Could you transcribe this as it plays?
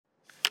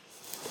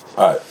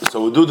Alright,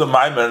 so we'll do the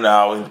Maimer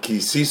now in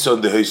Kisisa on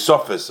the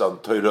Hisofis on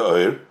Torah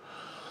Oir.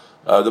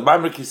 The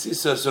Maimer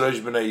Kisisa Esroish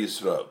B'nai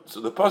Yisrael.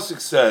 So the Pasuk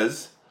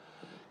says,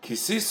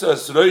 Kisisa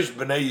Esroish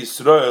B'nai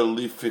Yisrael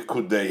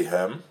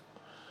Lifikudeihem.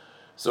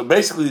 So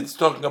basically it's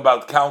talking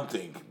about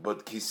counting,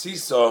 but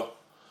Kisisa,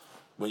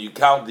 when you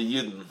count the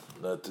Yidden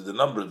to the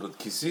numbers, but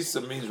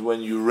Kisisa means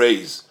when you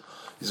raise.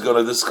 He's going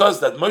to discuss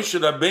that Moshe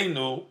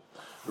Rabbeinu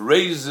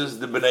raises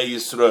the B'nai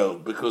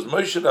Yisrael, because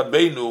Moshe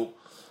Rabbeinu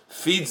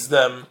feeds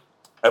them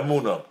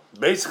Emunah.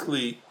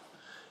 Basically,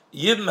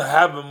 Yidden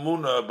have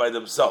Emunah by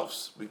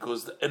themselves,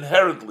 because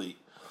inherently,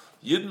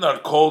 Yidden are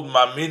called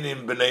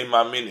Maminim B'nai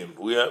Maminim.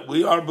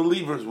 We are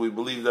believers. We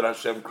believe that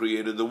Hashem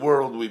created the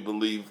world. We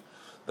believe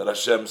that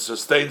Hashem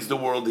sustains the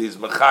world. He's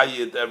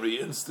Mechayit every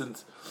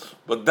instant.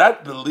 But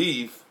that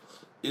belief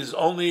is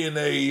only in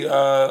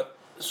a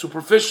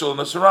superficial, in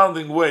a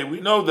surrounding way.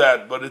 We know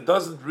that, but it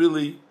doesn't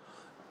really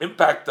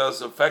impact us,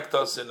 affect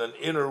us in an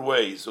inner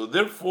way. So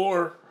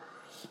therefore,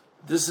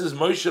 this is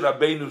Moshe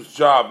Rabbeinu's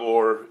job,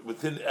 or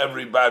within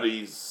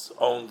everybody's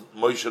own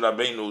Moshe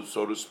Rabbeinu,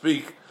 so to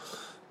speak,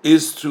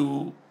 is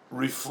to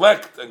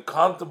reflect and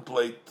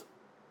contemplate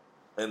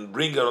and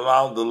bring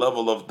around the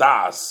level of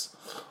das,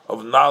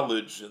 of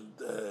knowledge and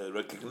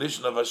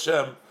recognition of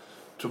Hashem,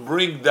 to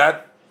bring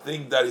that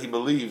thing that he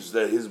believes,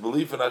 that his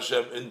belief in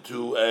Hashem,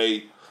 into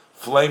a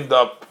flamed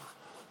up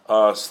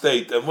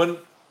state. And when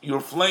you're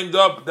flamed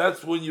up,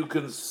 that's when you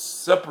can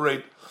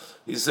separate.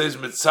 He says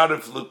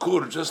mitzaref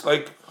lekur, just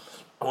like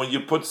when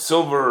you put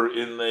silver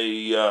in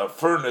a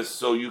furnace,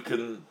 so you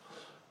can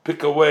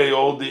pick away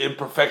all the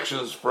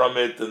imperfections from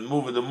it and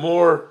move it. The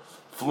more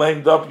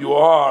flamed up you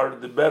are,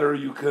 the better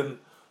you can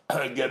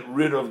get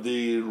rid of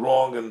the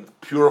wrong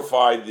and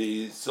purify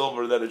the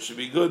silver that it should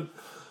be good.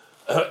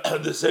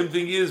 The same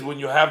thing is when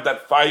you have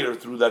that fire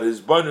through that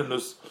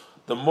hisbonenus,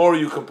 the more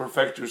you can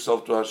perfect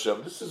yourself to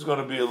Hashem. This is going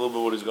to be a little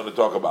bit what he's going to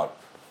talk about.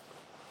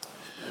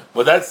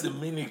 But that's the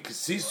meaning,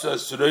 Kisisa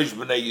Suresh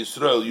B'nai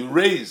Yisrael. You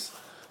raise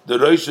the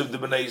Rosh of the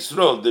B'nai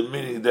Yisrael, the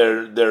meaning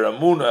their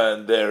Amunah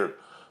and their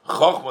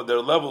Chochmah,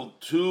 their level,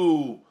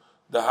 to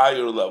the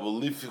higher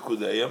level,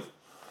 Lifikudeyim.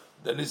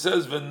 Then he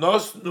says,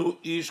 V'nosnu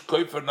ish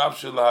koifer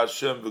nafshel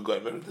Hashem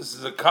v'goymer. This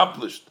is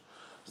accomplished,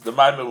 as the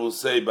Maimer will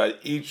say, by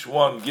each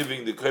one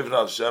giving the koifer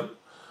Hashem.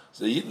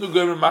 So Yitnu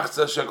goymer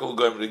machzah shekel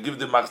goymer. They give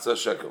the machzah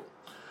shekel.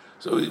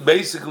 So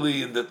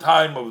basically, in the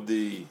time of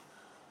the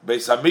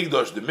Beis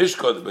Hamikdash, the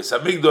Mishkan, the Beis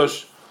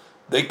Hamikdash,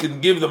 they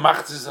can give the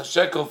machzis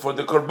shekel for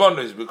the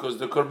korbanos, because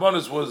the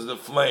korbanos was the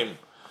flame,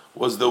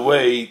 was the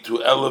way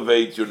to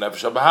elevate your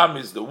nefesh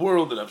habahamis, the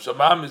world, the nefesh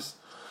habahamis.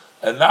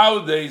 And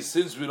nowadays,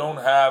 since we don't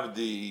have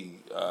the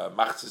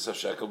machzis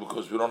shekel,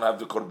 because we don't have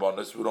the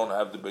korbanos, we don't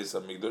have the Beis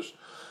Hamikdash,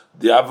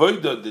 the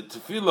avodah, the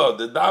tefillah,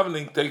 the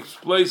davening takes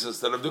place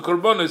instead of the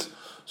korbanos.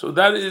 So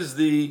that is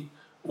the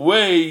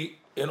way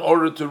in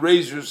order to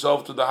raise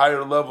yourself to the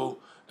higher level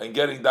and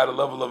getting that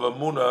level of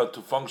emunah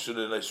to function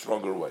in a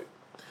stronger way.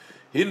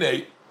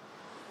 Hine,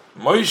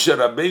 Moshe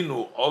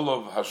Rabbeinu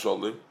Olav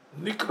Hasholim,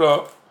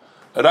 Nikra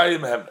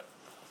Rayim Hemne.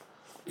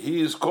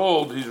 He is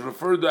called, he's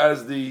referred to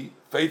as the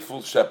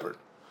faithful shepherd.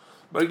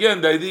 But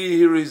again, the idea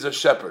here is a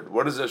shepherd.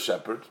 What is a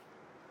shepherd?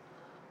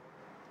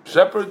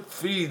 Shepherd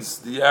feeds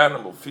the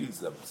animal, feeds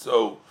them.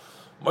 So,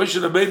 Moshe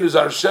Rabbeinu is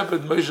our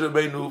shepherd, Moshe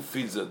Rabbeinu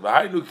feeds them.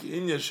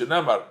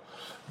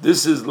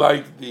 This is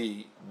like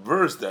the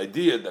verse, the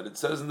idea that it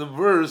says in the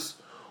verse,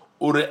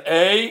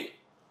 Ure'ei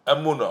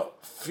Amunah,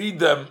 feed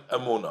them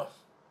Amunah.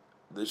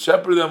 They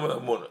shepherd them with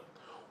Amunah.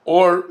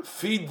 Or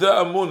feed the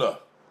Amunah.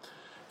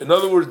 In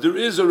other words, there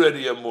is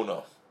already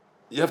Amunah.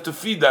 You have to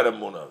feed that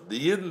Amunah. The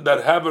Yidden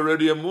that have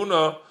already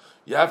Amunah,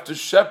 you have to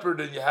shepherd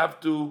and you have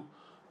to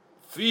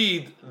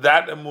feed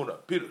that Amunah.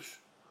 Pirush.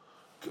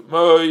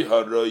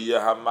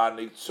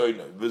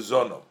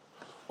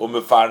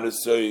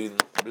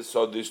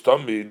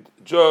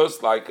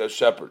 Just like a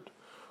shepherd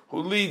who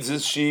leads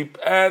his sheep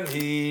and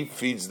he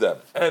feeds them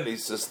and he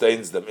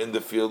sustains them in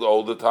the field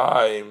all the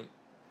time.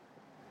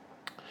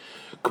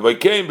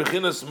 Likewise,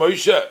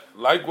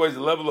 the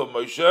level of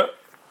Moshe,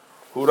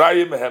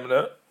 Hurayim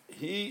Hemna,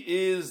 he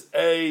is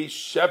a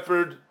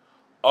shepherd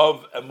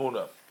of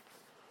Emunah.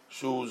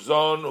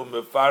 Shuzon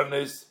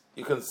umefarnes,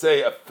 you can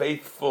say a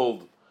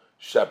faithful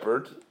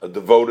shepherd, a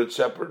devoted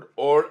shepherd,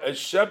 or a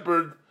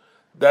shepherd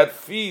that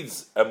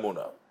feeds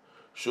Emunah.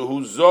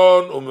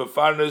 Shuzon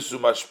umefarnes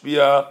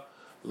umashpia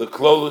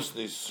leklolos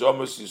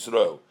nisomus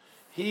Yisrael.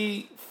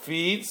 He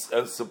feeds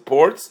and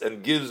supports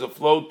and gives a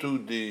flow to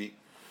the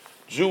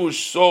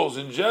Jewish souls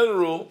in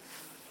general.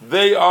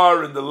 They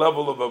are in the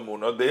level of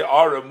Amunah. They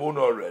are Amunah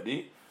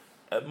already.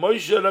 And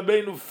Moshe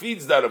Rabbeinu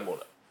feeds that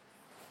Amunah.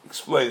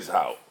 Explains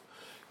how.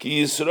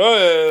 Ki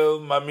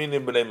Yisrael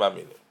maminim b'nei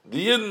maminim.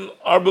 The Yidden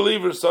are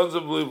believers, sons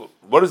of believers.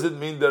 What does it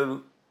mean they're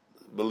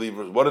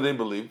believers? What do they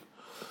believe?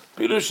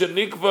 Pirush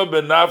nikva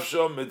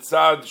benafsho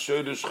mitzad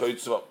shoydish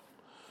choitzvam.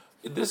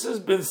 This has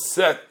been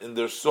set in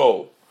their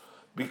soul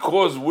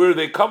because where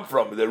they come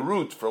from, their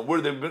root, from where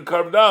they've been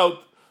carved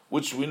out,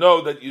 which we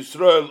know that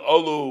Yisrael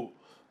olu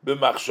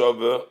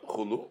b'machshava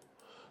chulu.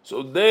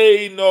 So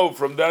they know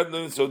from that,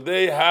 so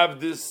they have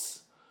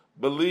this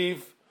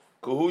belief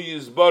that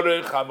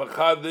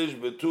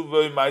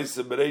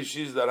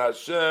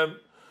Hashem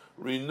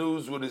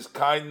renews with His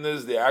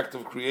kindness the act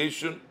of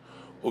creation.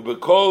 And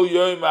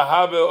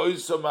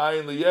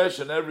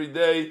every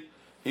day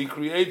He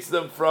creates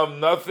them from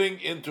nothing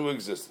into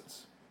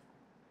existence.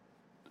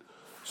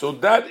 So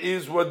that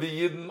is what the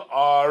Yidden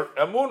are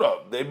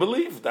emunah. They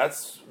believe.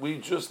 We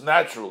just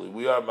naturally,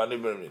 we are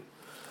manibirin.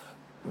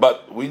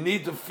 But we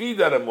need to feed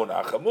that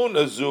emunah.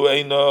 Emunah zu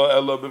eino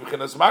elo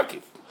b'bchinas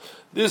makif.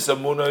 This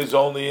emunah is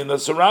only in a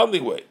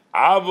surrounding way.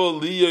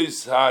 Avo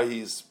liyos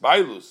ha'his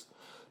bailus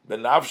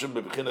benafshem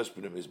b'bchinas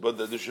pnimis. But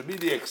that there should be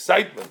the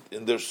excitement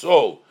in their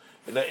soul,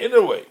 in an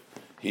inner way.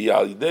 Hi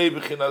alidei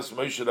b'chinas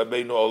Moshe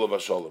Rabbeinu olav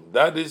hasholem.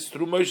 That is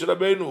through Moshe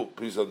Rabbeinu,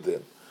 peace unto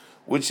him,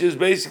 which is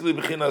basically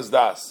b'chinas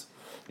das.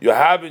 You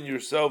have in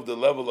yourself the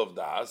level of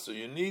das, so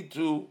you need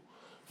to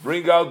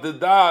bring out the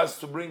das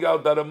to bring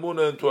out that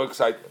emunah into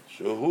excitement.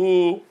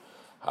 Shehu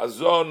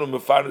hazon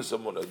u'mefaris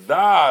emunah.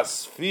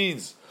 Das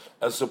feeds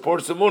and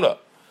supports emunah.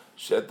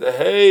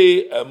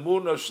 Shetehei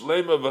emunah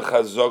shlema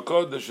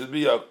v'chazaka. There should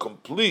be a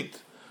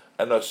complete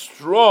and a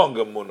strong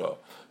emunah.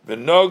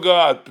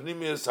 V'noga at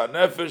pnimius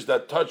hanefesh,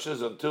 that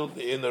touches until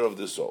the inner of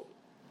the soul.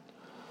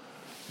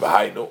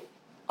 V'hainu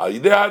al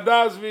yidei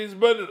hadas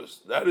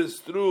v'izbenus. That is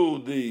through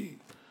the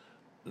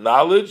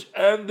knowledge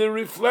and the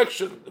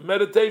reflection, the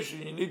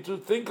meditation. You need to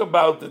think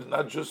about it,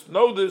 not just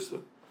know this.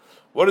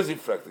 What is he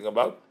reflecting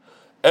about?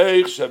 How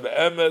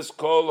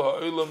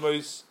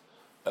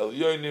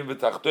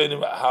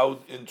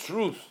in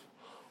truth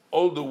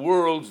all the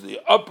worlds, the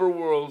upper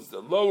worlds,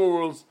 the lower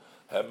worlds,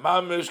 they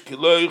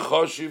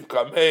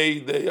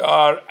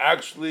are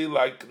actually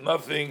like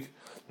nothing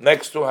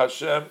next to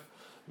Hashem.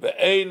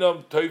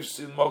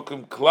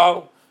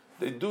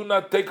 They do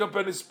not take up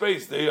any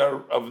space. They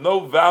are of no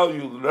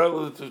value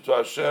relative to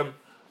Hashem.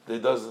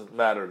 It doesn't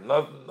matter.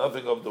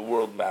 Nothing of the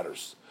world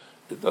matters.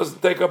 It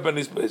doesn't take up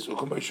any space.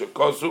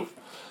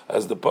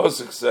 As the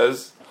pasuk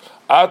says,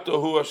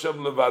 "Atohu Hashem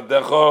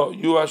levadecha."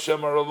 You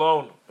Hashem are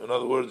alone. In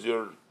other words,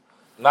 you're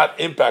not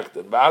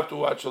impacted. And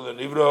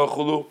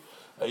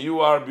you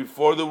are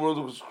before the world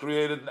was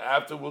created and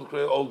after the world was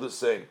created, all the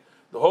same.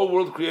 The whole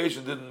world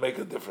creation didn't make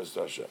a difference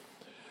to Hashem.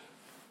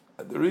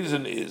 And the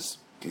reason is,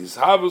 because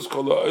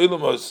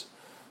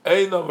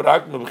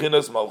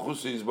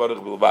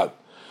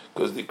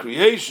the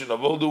creation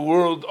of all the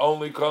world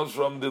only comes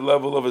from the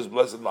level of His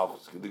blessed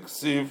Malchus. The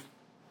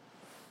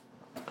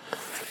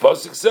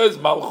Pasuk says,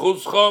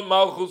 Malchuscha,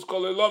 Malchus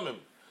kol elamim.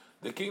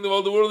 The kingdom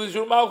of the world is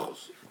your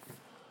Malchus.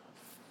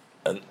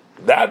 And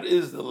that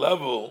is the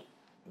level,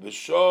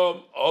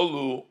 V'shom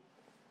olu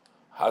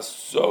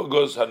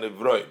hasogos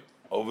hanevroim.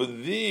 Over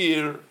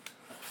there,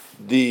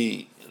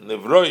 the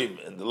Nevroim,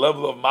 and the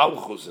level of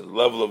Malchus, and the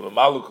level of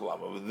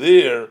Malukulam, over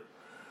there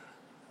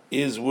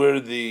is where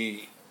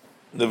the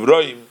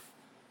Nevroim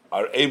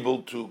are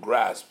able to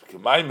grasp.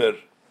 K'maimer,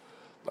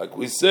 like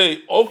we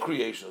say, all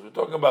creations, we're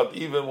talking about,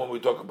 even when we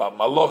talk about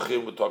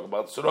Malachim, we talk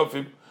about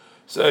Serafim,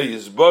 say,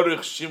 Yisborich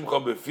Shimcha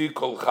Befi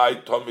Kol Chai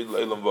Tomid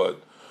Leilam Vod.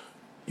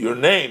 Your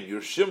name,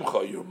 your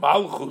Shimcha, your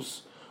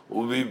Malchus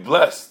will be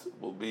blessed,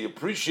 will be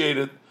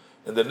appreciated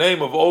in the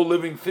name of all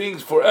living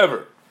things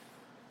forever.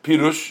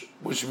 Pirush,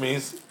 which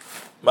means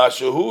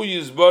Mashahu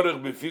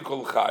Yizbarich B'fi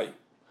Kol Chai.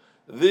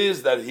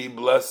 This that He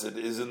blessed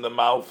is in the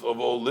mouth of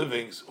all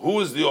livings. Who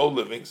is the all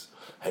livings?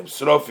 Hem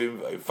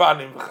Srofim,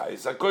 V'Ifanim,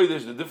 V'Chayis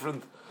HaKodesh, the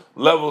different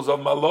levels of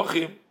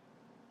Malachim,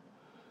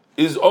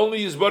 is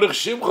only Yizbarich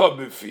Shimcha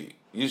B'fi.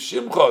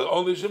 Yishimcha,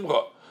 only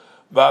Shimcha.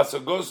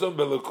 V'Asagosam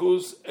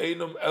Belakus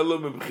Einam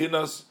Elam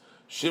B'Chinas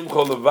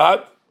Shimcha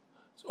Levad.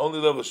 It's only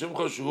level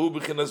Shimcha Shuhu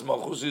B'Chinas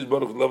Malchus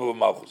Yizbarich, level of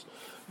Malchus.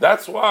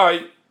 That's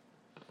why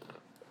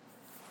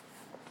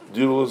the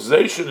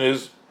utilization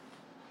is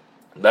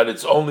that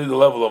it's only the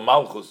level of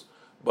Malchus,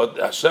 but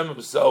Hashem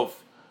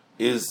Himself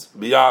is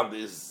beyond,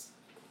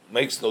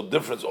 makes no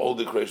difference, all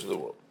the creation of the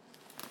world.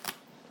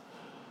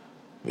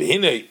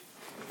 V'hinei,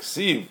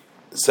 see,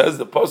 says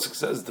the Pasuk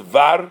says,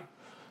 Dvar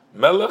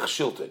Melech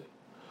Shilton.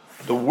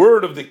 The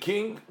word of the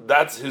king,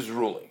 that's his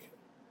ruling.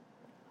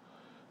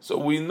 So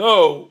we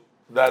know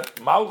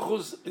that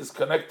Malchus is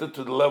connected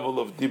to the level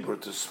of Dibur,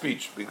 to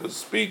speech, because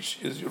speech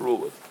is your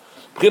ruler.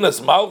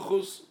 B'chinas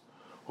Malchus,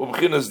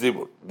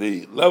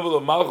 the level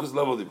of Malchus,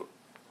 level of Dibur.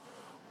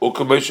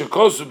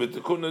 U'kameshakosu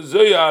b'tikun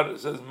Zoyar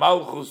says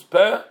Malchus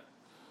Peh,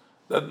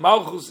 that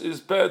Malchus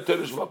is Peh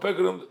Teresh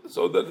V'Apekarim,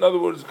 so that in other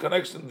words,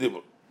 connection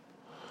Dibur.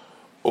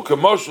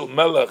 U'kamoshul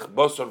Melech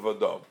Basar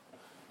Vadam,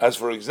 as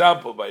for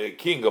example, by a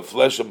king of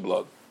flesh and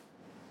blood.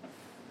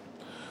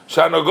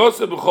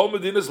 Shanagose b'chol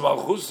medinas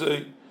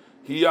Malchusei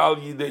hi al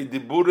yidei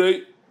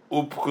Diburei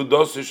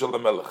u'pkudosei shel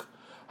HaMelech.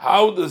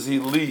 How does he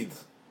lead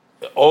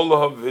all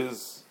of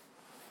his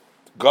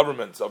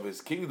governments of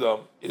his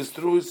kingdom? Is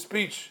through his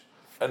speech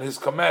and his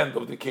command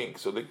of the king.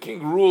 So the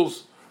king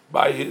rules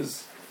by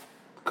his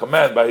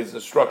command, by his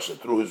instruction,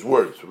 through his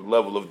words, through the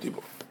level of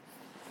Dibur.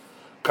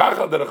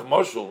 Kacha derech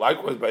moshul,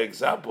 likewise by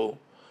example,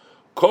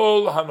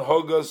 Kol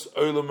hanhogas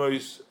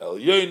oilamos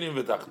elyonim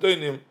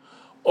v'tachtonim,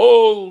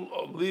 all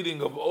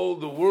leading of all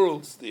the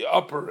worlds, the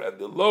upper and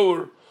the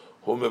lower,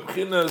 hu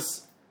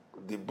mebchinas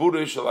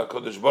dibure shel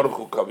HaKadosh Baruch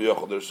Hu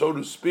kaviyachol, so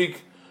to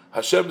speak,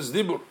 Hashem's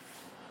dibur.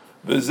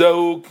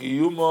 V'zehu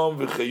kiyumam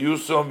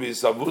v'chayusom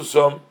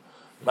v'yisavusom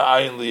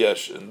ma'ayin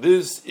liyesh. And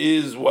this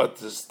is what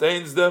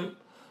sustains them,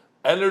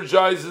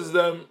 energizes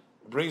them,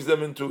 brings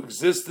them into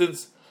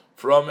existence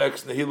from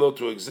ex nihilo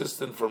to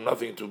existence, from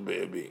nothing to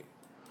being.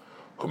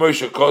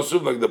 Kumoshe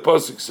Kosov, like the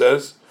pasuk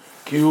says,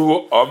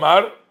 Kihu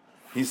Amar,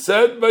 he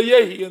said,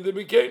 Vayehi, and they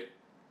became.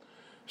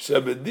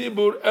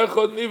 Shebedibur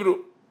echad nivru.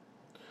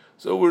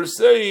 So we're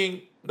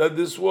saying that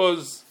this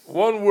was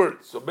one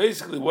word. So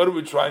basically, what are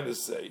we trying to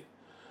say?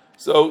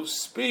 So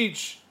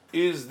speech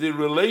is the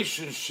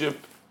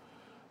relationship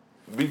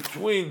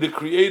between the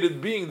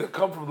created being that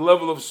come from the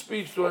level of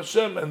speech to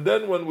Hashem, and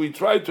then when we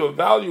try to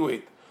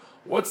evaluate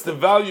what's the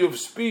value of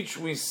speech,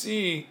 we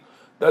see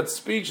that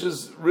speech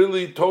is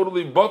really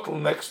totally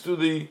bottled next to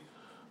the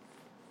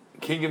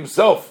king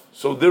himself.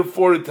 So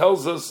therefore it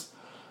tells us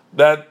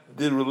that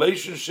the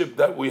relationship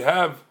that we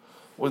have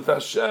with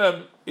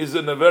Hashem is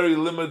in a very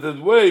limited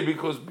way,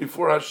 because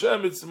before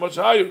Hashem it's much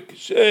higher.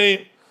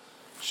 She'ein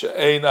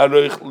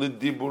aroich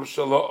lidibur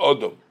shelo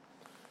odom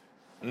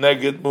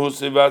neged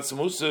musei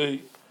v'atzmusei,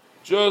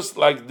 just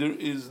like there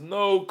is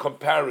no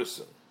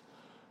comparison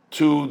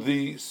to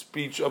the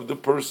speech of the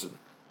person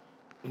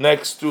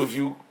next to, if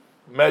you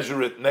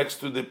measure it next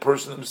to the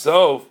person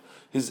himself,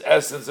 his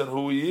essence and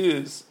who he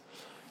is.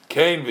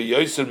 Kain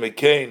v'yoser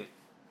mekain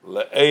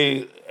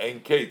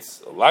le'ein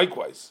kates,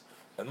 likewise,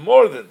 and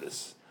more than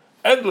this,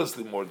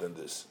 endlessly more than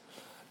this.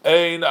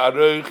 Ein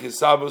aroich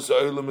hisavos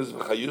oilam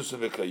v'chayusum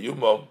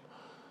v'kayumom.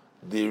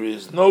 There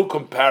is no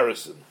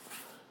comparison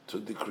to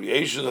the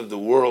creation of the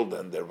world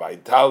and their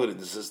vitality,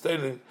 the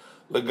sustaining,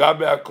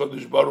 legabe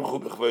HaKadosh Baruch Hu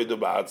b'chveido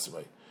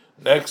ba'atzmai,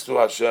 next to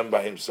Hashem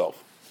by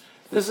himself.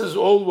 This is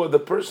all what the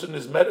person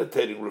is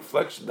meditating,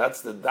 reflection.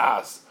 That's the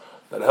das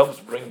that helps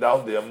bring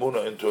down the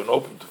Amunah into an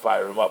open to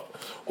fire him up.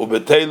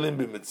 Ubetelim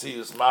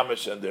b'metzius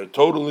mamish, and they're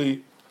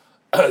totally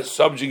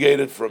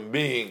subjugated from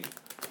being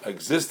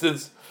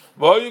existence.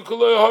 And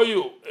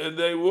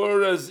they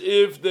were as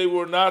if they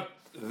were not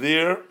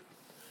there.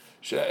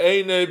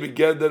 She'einei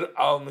begeder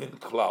almin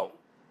klal,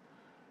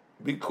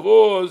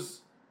 because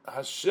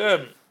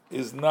Hashem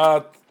is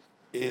not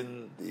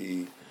in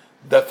the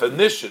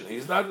definition,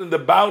 he's not in the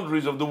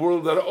boundaries of the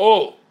world at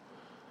all.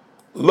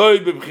 Loi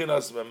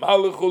b'bchinas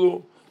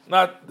memalechulu,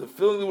 not the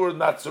filling the world,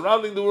 not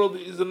surrounding the world,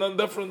 is on a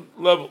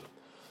different level.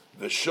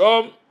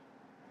 V'sham,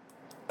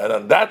 and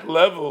on that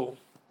level,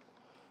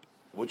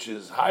 which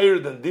is higher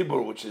than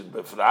dibur, which is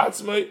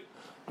b'fra'atzmai,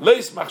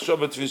 leis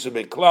machshava tfisa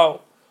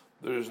beklal,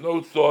 there is no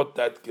thought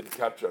that can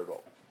capture it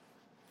all.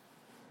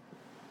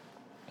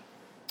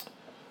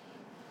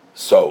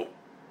 So,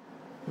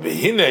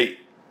 v'hinei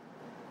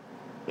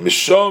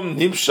mishom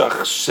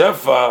nimshach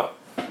shefa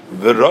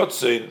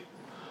v'rotzin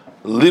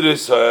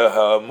liris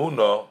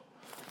ha'amuna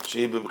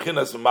shehi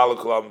b'bchinas v'malach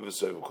kol almin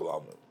v'soiv kol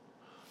almin.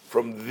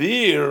 From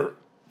there,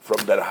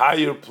 from that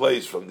higher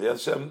place, from the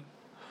Hashem,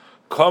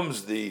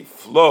 comes the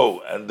flow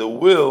and the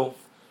will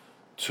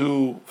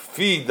to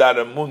feed that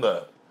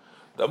amunah.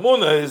 The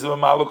amunah is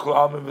v'malach kol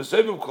almin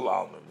v'soiv kol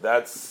almin.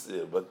 That's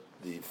but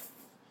the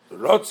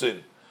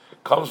rotzin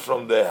comes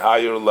from the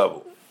higher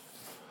level.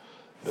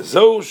 This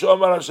is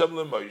what Hashem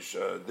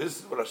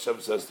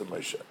says to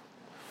Moshe.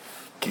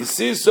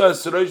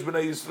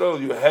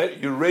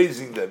 You're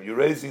raising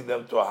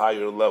them to a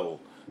higher level.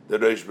 The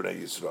Reish B'nai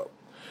Yisrael.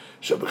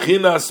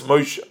 Shabechinas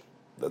Moshe,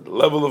 that the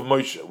level of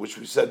Moshe, which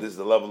we said is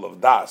the level of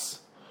Das,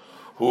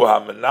 Hu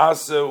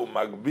HaMenaseh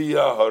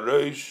u'Magbia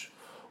HaReish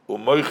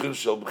u'Moichin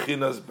Shel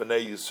Bechinas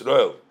B'nai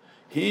Yisrael.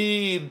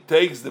 He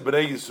takes the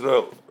B'nai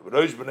Yisrael,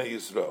 Reish B'nai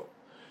Yisrael.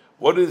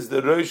 What is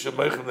the Reish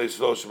Moichin B'nai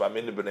Yisrael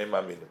Shema'aminim B'nai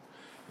Ma'aminim?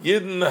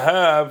 Yidden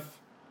have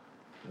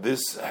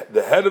this.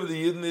 The head of the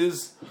Yidden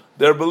is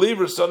their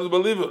believers, son of the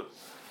believer.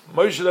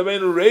 Moshe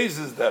Rabbeinu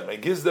raises them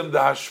and gives them the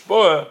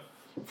hashpah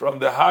from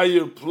the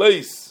higher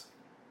place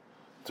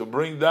to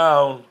bring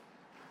down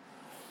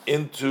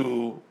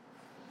into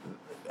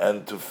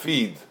and to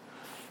feed,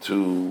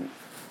 to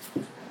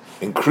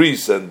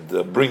increase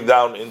and bring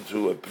down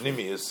into a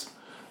pnimius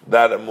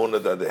that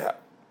emunah that they have.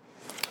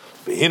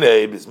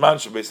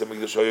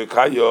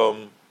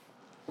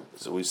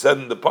 So we said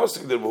in the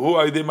pasuk that who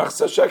aydei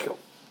machzah shekel.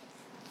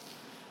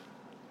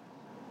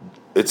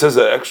 It says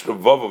an extra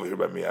vav over here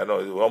by me. I know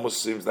it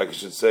almost seems like it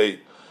should say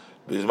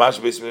bizman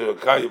shebeis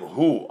mikayim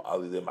who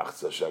aydei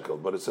machzah shekel,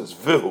 but it says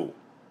vihu.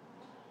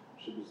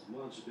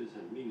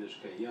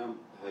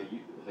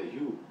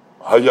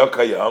 Haya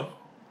kayam.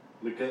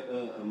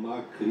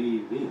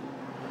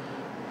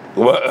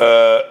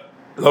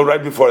 No,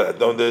 right before that.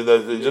 No,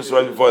 just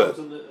right before that.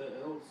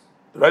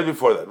 Right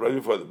before that.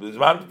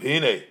 Bizman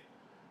hinei.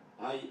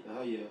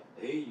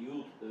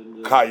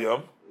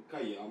 Kayam.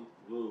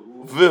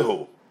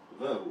 Vihu.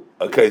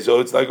 Okay, so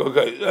it's like,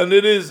 okay, and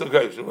it is,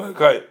 okay.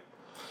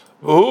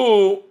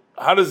 Vihu,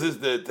 how does this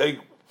take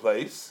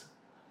place?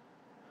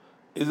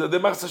 is that the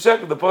machzah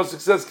shekel. The pasuk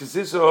says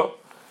kisiso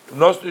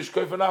nostu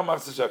ishkoifenah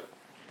machzah shekel.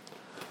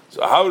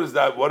 So how does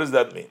that? What does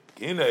that mean?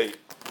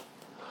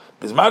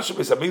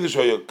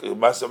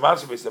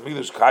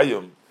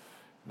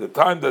 The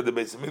time that the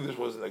Beis Hamikdash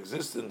was in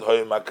existence,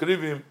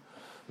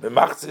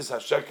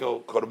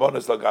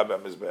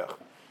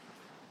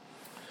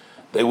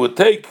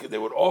 they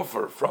would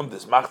offer from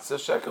this machzah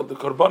shekel the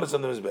korbanos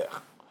and the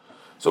mizbeach.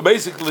 So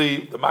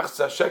basically, the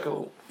machzah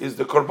shekel is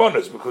the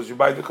korbanos because you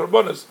buy the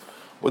korbanos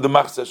with the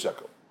machzah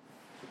shekel.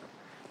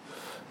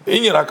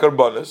 Inyan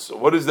hakorbanos.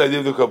 What is the idea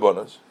of the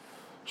korbanos?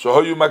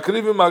 So you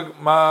makrivim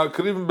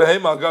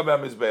behem al gabe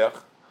hamizbeach.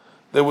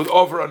 They would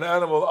offer an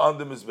animal on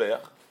the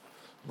mizbeach.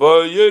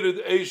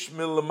 V'yered eish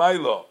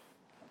milamayla,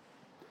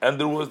 and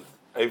there was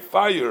a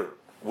fire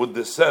would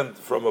descend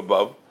from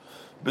above.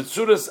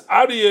 B'tzuras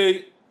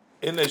aryeh,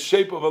 in the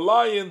shape of a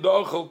lion, the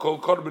ochel kol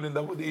korbanin,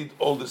 that would eat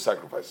all the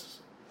sacrifices.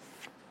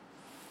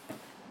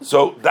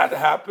 So that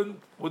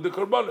happened with the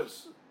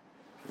korbanos.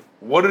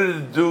 What did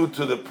it do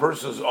to the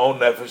person's own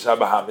nefesh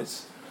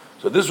habahamis?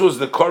 So this was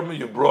the korban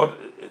you brought.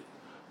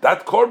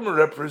 That korban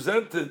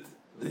represented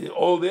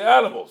all the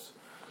animals.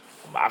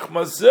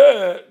 Because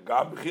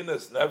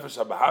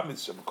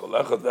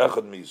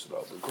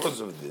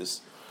of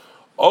this,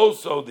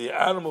 also the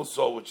animal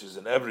soul, which is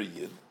in every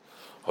yid,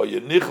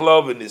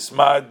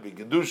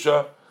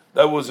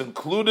 that was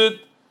included,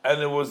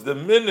 and it was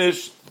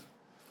diminished.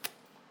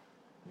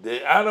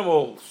 The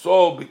animal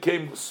soul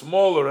became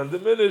smaller and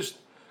diminished,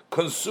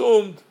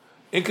 consumed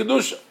in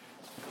kedusha.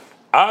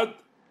 Ad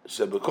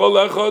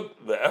shebekol echad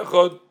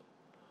ve'echad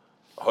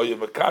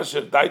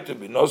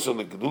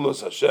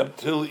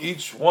till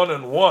each one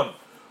and one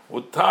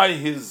would tie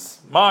his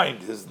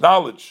mind, his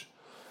knowledge,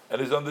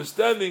 and his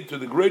understanding to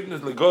the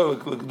greatness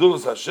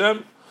of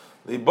Hashem,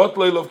 the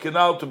botleil of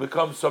Kenal, to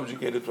become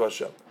subjugated to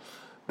Hashem.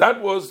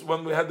 That was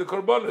when we had the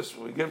korbanos.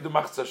 We gave the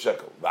machzah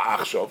shekel, the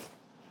achshov.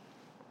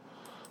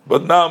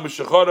 But now,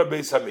 Meshachara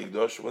Beis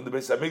Hamikdash, when the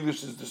Beis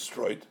Hamikdash is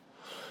destroyed,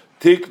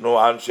 Tiknu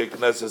Anshe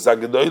Knesses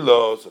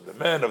Hagedolos, so the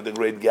men of the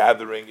great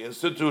gathering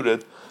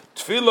instituted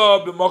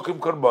Tefillah b'mokim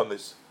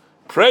korbanos,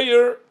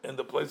 prayer in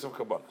the place of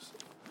korbanos.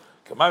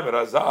 Kamay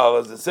Merazal,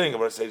 as the saying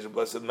of our sage of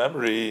blessed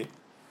memory,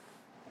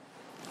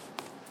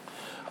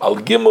 Al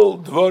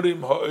Gimel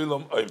Dvorim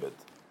Ha'olam Oimed.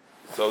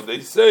 So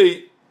they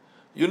say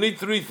you need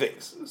three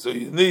things. So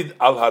you need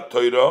Al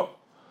HaTorah,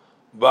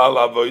 Ba'al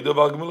Avodah,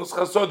 Ba'al Gemilos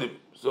Chasodim.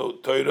 So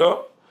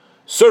Torah,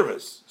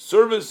 service.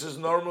 Service is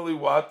normally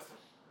what?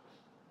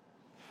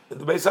 In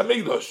the Beis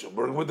Hamikdash,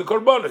 working with the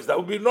korbanos. That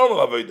would be normal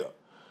avodah.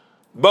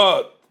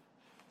 But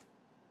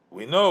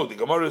we know the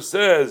Gemara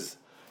says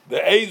the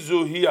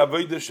Eizu hi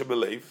avodah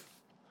shebelev.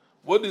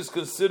 What is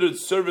considered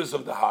service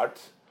of the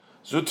heart?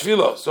 So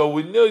tefillah. So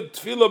we know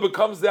tefillah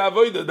becomes the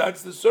avodah.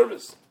 That's the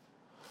service.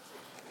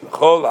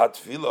 Chol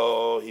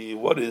hatefillah.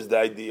 What is the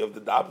idea of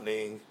the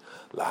davening?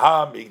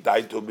 Laham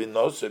igdaitu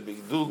binose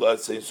bigdula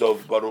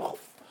seinsof baruch.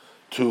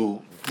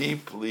 To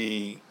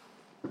deeply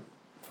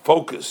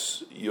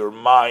focus your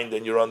mind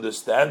and your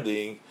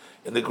understanding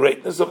in the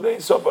greatness of the Ein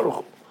Sof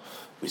Baruch.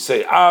 We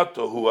say,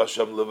 Atohu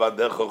Hashem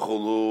levadecha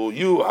chulu,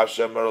 you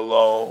Hashem are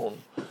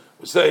alone.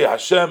 We say,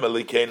 Hashem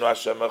elikeinu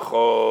Hashem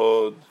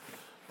echod.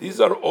 These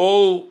are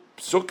all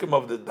psukim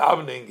of the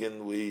davening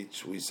in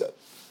which we said.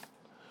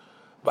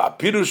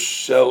 Va'pirush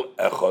shel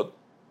echod.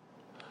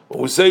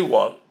 When we say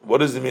one, what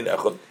does it mean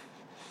echod?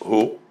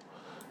 Who?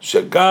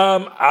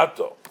 Shegam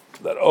ato.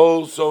 That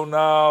also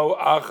now,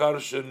 achar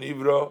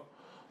shenivra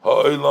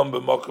ha'olam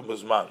b'mokum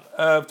uzman.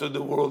 After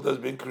the world has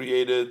been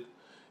created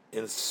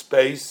in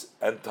space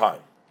and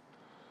time,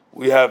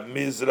 we have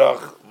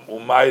Mizrach,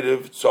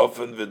 Umayriv,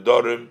 Tzofen,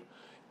 Vidorim,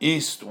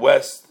 east,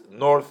 west,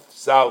 north,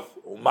 south,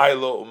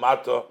 Umaylo,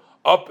 Umata,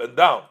 up and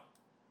down.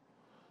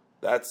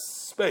 That's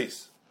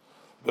space.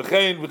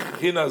 V'chein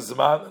v'china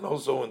zman, and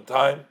also in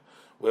time,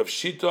 we have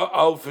Shita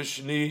al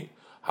Fishni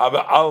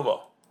Habe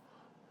Alma.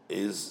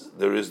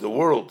 There is the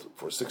world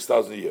for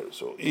 6,000 years.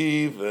 So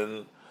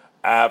even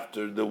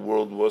after the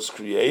world was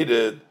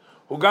created,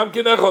 Hugam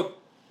Kinechot,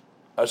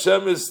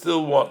 Hashem is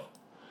still one.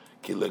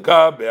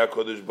 Kilega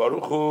be'akodesh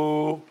Baruch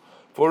Hu,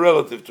 for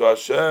relative to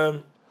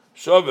Hashem,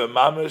 Shove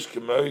Mamesh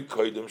K'mei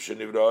Koydem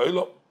Shenivra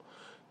Olam.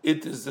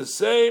 It is the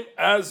same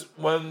as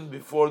when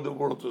before the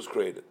world was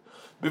created.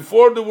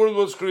 Before the world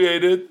was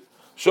created,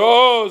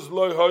 Shoz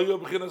Loi Hoyo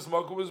B'chinas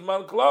Makom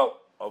Zman Klal.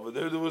 Over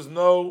there was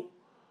no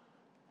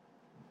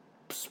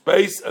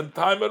space and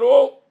time at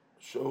all.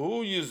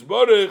 Shahu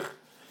Yizbarich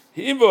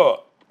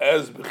Hiva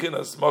as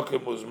B'chinas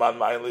Makom Uzman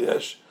Ma'in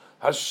Liyesh.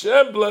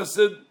 Hashem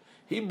blessed,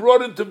 He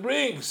brought it to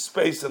bring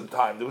space and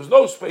time. There was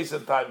no space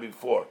and time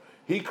before.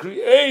 He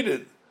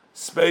created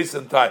space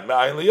and time.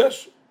 Ma'in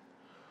Liyesh.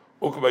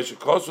 Ukamesh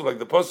Kosu, like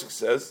the pasuk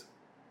says,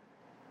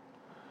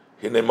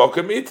 Hine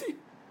Mokem Iti.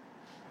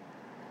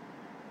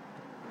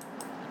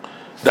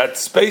 That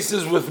space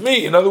is with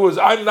me. In other words,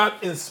 I'm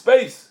not in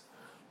space.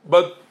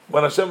 But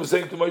when Hashem was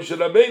saying to Moshe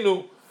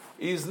Rabbeinu,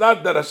 He's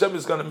not that Hashem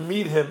is going to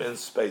meet him in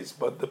space,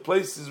 but the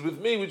place is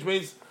with me, which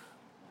means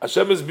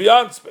Hashem is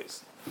beyond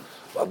space.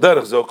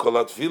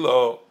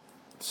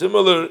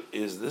 Similar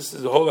this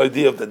is the whole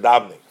idea of the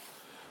davening.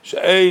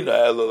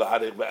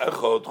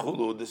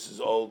 This is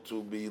all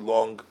to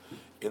belong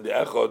in the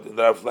echod, in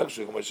the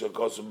reflection,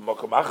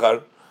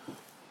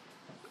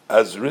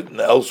 as written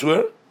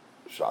elsewhere.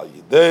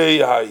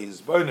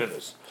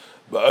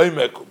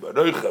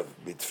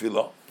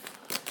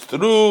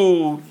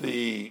 Through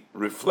the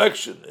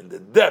reflection in the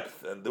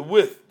depth and the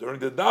width during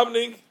the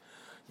davening,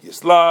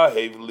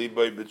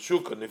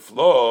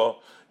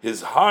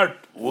 his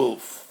heart will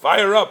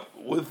fire up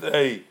with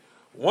a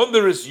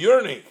wondrous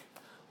yearning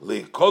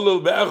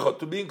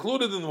to be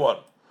included in one,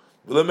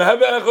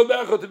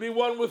 to be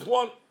one with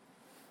one.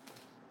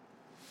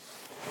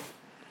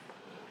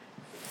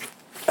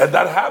 And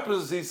that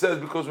happens, he says,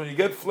 because when you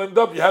get flamed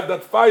up, you have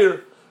that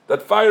fire.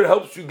 That fire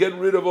helps you get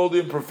rid of all the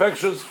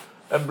imperfections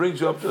and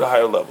brings you up to the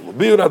higher level.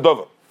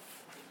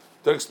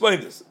 To explain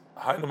this,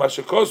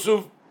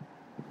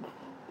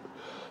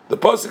 the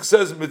pasuk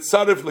says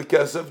mitzaref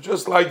lekesef,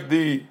 just like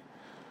the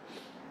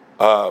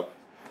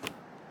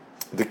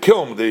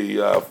kiln,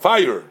 the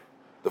fire,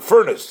 the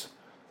furnace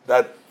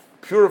that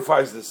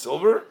purifies the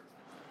silver.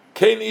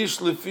 Kein ish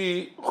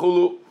lefi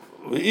chulu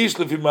v'ish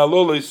lefi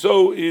malolei.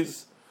 So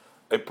is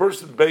a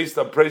person based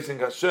on praising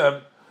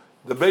Hashem,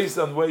 based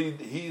on the way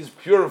he is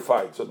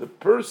purified. So the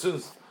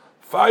person's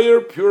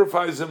fire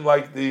purifies him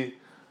like the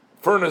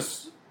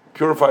furnace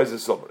purifies the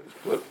silver.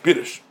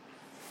 Pirush.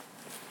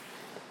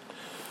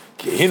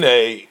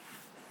 Kihine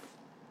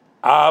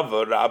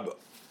ava rabba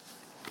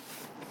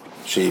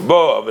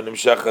sheibo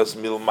v'nimshachas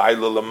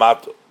milmayla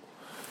lamato.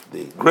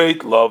 The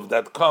great love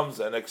that comes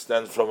and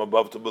extends from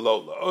above to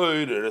below.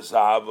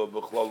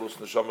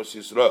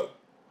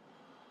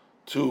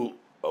 To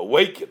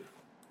awaken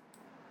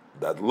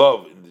that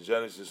love in the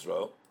Genesis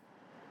Israel,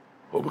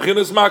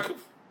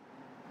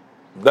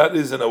 that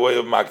is in a way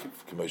of makif.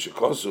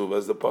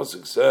 As the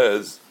pasuk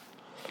says,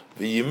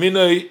 the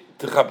Yeminei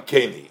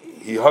techabkeni,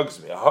 he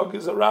hugs me. A hug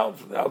is around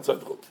from the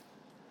outside.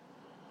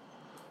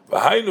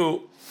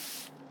 V'hainu,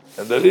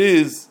 and that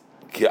is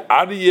ki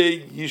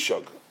aryeh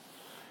yishag.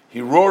 He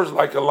roars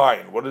like a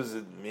lion. What does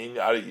it mean,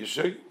 aryeh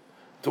yishag?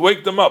 To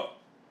wake them up.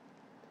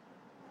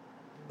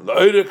 To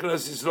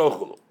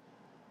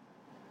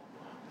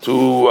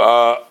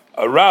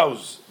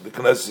arouse the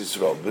Knesset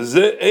Yisrael.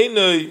 V'zeh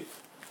einei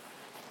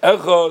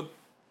echad,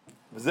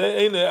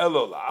 v'zeh einei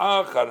elo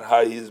la'achar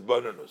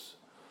ha'yizbananus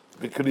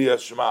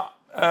v'kriyas Shema.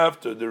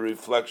 After the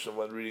reflection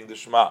when reading the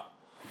Shema,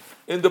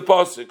 in the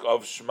pasuk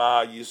of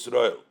Shema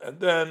Yisrael, and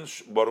then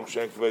Baruch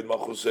Shem Kavod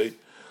Malchusei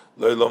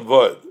Leilam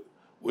Vod,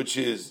 which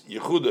is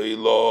Yehuda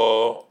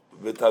Ilo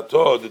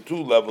V'Tato, the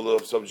two level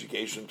of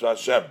subjugation to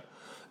Hashem,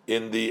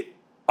 in the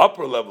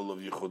upper level of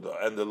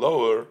Yehuda and the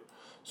lower.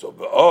 So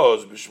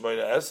Ba'oz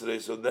b'Shmoina Esrei.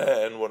 So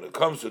then, when it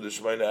comes to the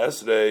Shmoina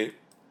Esrei,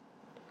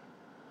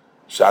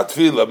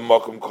 Shatfila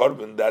b'Makom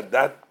Korban,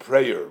 that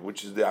prayer,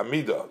 which is the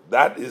Amida,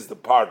 that is the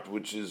part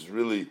which is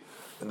really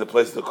in the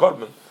place of the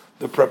Korban.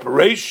 The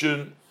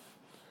preparation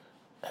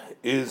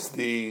is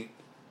the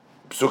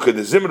Psukkah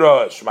de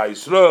Zimra, Shema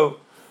Yisrael,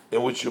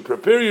 in which you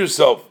prepare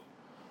yourself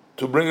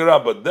to bring it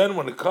up. But then,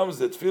 when it comes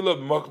to Tefillah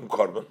b'Makom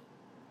Korban,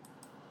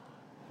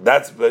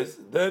 that's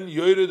based. Then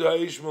Yored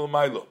Ha'ish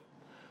Milmaylo.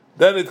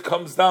 Then it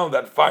comes down,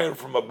 that fire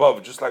from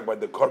above, just like by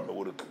the korban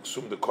would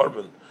consume the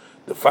korban.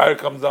 The fire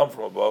comes down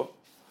from above,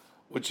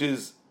 which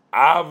is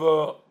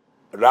Ava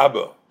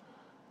Rabba.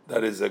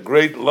 That is a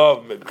great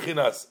love,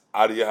 Mebchinas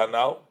Aryeh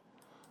Hanal,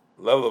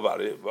 love of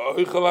Aryeh,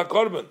 V'oichel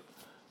HaKorban.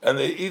 And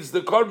he eats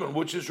the korban,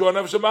 which is Shua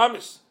Nefesh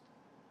HaMahamis.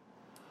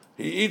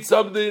 He eats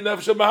up the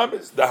Nefesh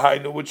HaMahamis, the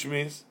Hainu, which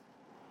means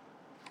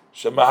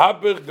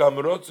Shemahapich Gam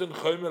Rotzen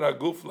Choymer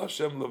HaGuf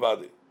L'Hashem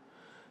Levadi.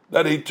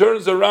 That he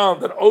turns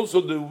around, that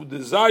also the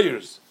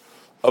desires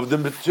of the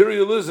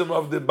materialism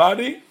of the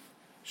body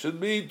should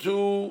be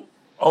to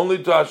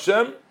only to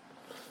Hashem.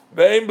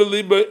 It's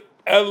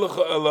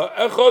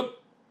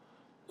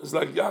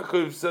like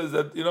Yaakov says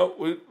that,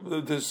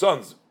 with his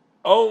sons,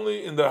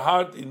 only in their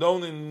heart, he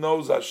only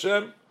knows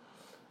Hashem.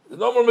 There's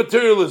no more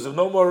materialism,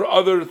 no more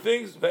other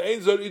things.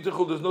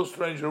 There's no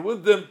stranger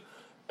with them.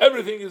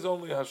 Everything is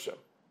only Hashem.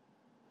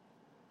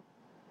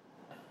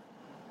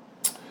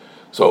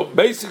 So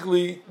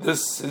basically,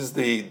 this is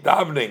the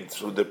davening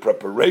through the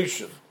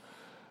preparation,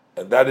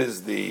 and that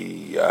is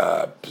the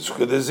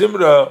Pesukah de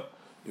Zimra.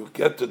 You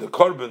get to the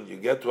korban, you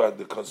get to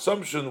the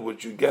consumption,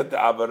 which you get the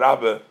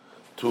Avarabah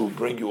to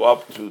bring you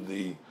up to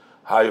the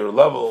higher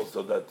level,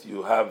 so that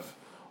you have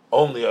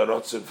only a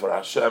rotzin for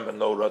Hashem and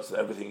no rotzin.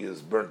 Everything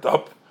is burnt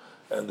up,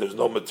 and there's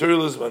no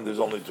materialism, and there's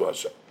only to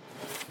Hashem.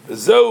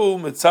 This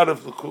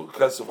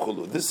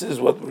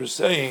is what we're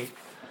saying,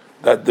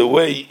 that the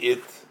way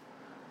it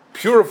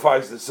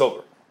purifies the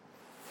silver.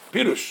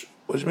 Pirush,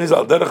 which means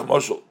al derech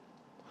moshel,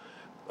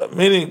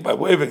 meaning by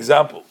way of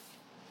example.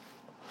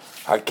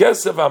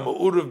 Hakesef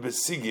ha'me'urev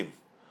b'sigim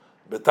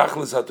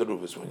betachlis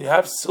ha'teruvos. When you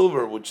have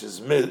silver which is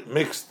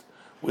mixed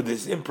with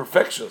these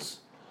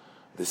imperfections,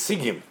 the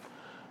sigim,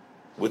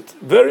 with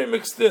very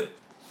mixed in.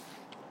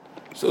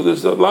 So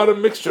there's a lot of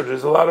mixture.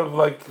 There's a lot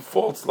of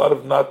faults, a lot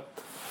of not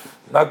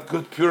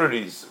good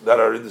purities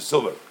that are in the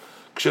silver.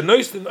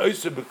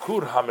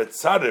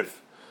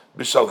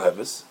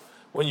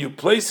 When you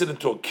place it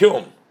into a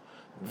kiln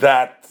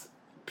that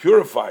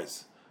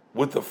purifies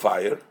with the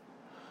fire,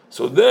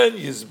 so then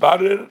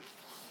yizbarer,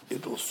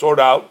 it will sort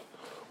out,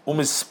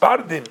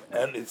 umispardim,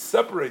 and it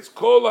separates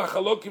kol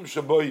hachalokim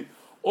shaboy,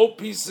 all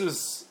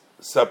pieces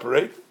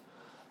separate,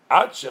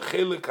 ad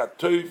shechelik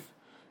hatov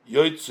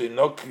yoytze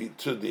nokri,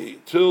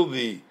 till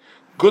the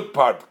good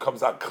part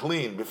comes out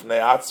clean b'fnei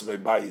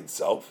atzmei by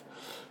itself,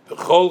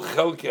 v'chol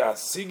chelke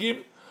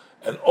hasigim,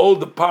 and all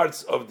the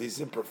parts of this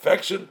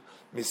imperfection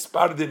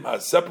mispardim are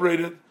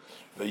separated,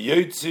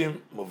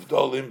 v'yoytzim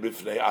muvdolim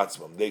b'fnei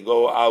atzmam, they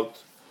go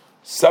out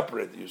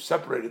separate. You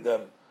separated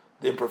them,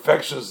 the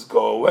imperfections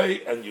go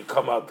away, and you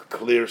come out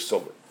clear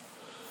silver.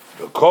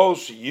 The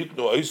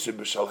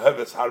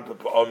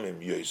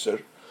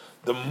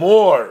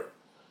more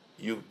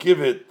you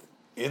give it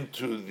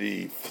into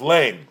the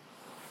flame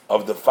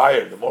of the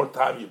fire, the more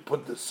time you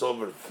put the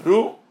silver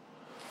through,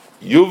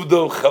 that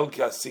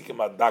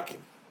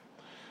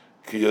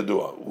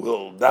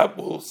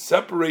will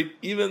separate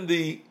even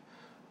the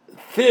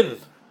thin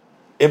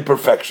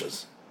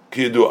imperfections.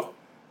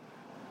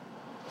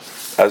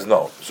 As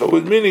known. So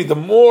with meaning, the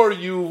more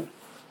you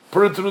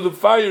put it through the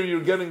fire,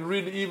 you're getting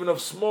rid even of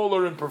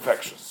smaller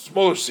imperfections,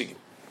 smaller sigim.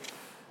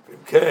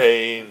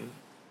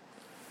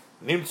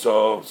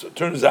 So it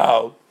turns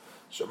out,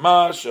 that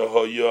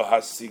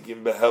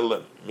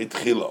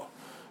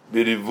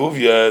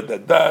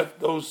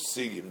those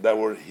sigim that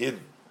were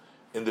hidden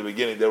in the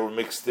beginning, they were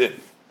mixed in.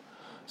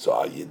 So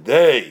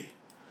ayidei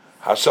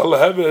hashal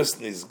heves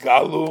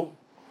nizgalu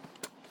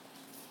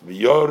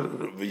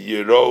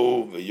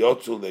v'yiro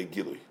v'yotzu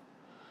legilui,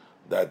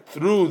 that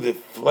through the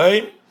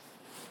flame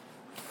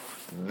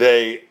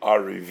they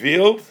are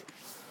revealed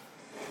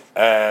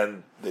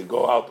and they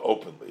go out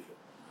openly.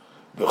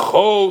 The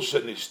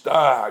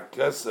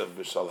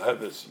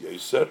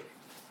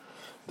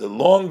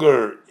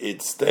longer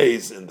it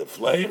stays in the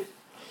flame,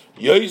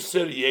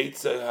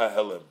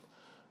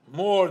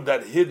 more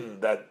that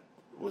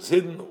was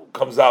hidden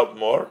comes out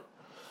more.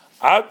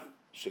 Ad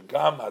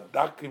shegam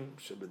hadakim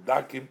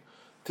shebedakim,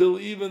 till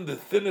even the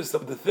thinnest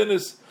of the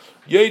thinnest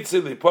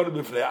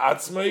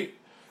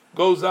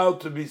goes out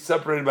to be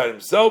separated by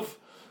himself,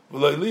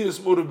 not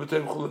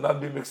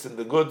be mixed in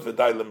the good,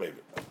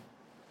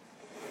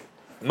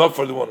 not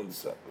for the one in the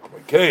sun.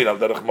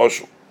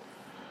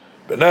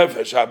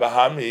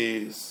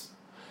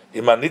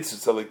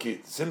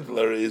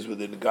 Similar is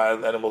within the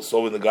animal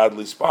soul in the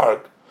godly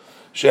spark.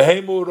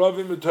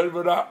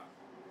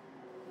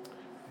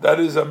 That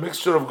is a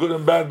mixture of good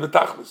and bad,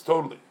 betachlis,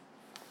 totally.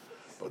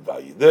 But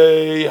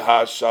Vayidei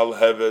Hashal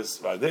Heves,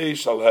 Vayidei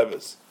Shal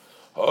Heves,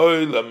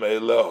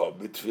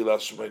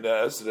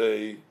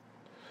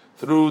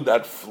 through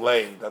that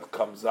flame that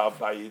comes out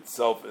by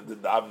itself in the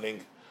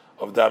davening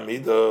of the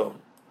Amidah,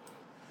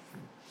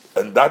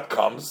 and that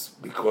comes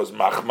because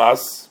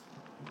Machmas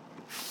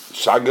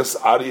Shagas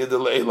Arya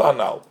del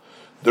Eilanal,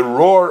 the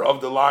roar of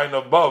the line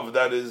above,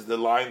 that is the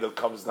line that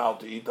comes down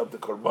to eat up the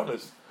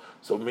korbanos.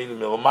 So meaning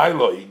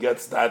Milmailo, he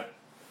gets that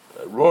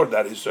roar,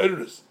 that is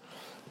Sheiris.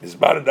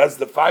 Mizbarim, that's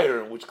the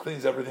fire which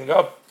cleans everything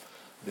up.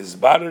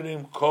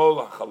 Mizbarim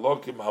kol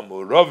hachalokim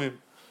hamuravim.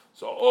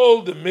 So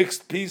all the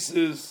mixed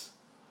pieces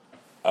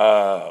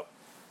are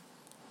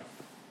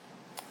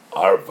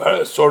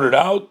sorted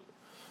out.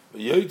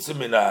 Then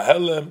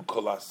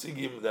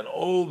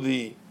all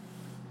the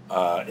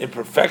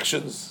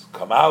imperfections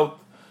come out.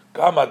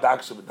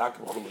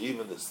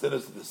 Even the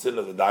sinners to the sin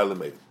of the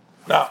dilemate.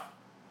 Now,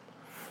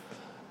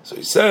 so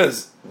he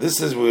says,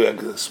 this is, we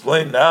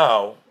explain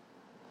now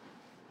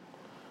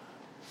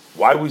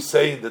why we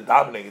say in the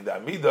davening, in the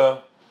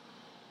Amidah,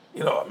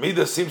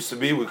 Amidah seems to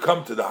be, we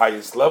come to the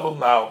highest level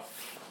now.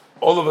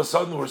 All of a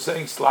sudden we're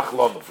saying, Slach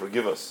lanu,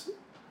 forgive us.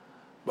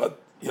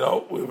 But, we're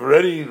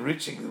already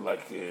reaching,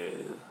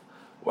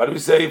 why do we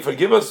say,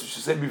 forgive us? We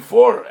should say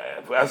before,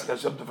 if we ask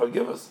Hashem to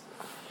forgive us.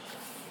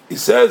 He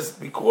says,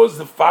 because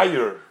the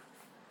fire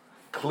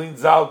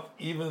cleans out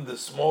even the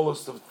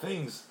smallest of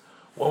things,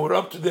 when we're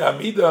up to the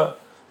Amidah,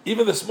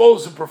 even the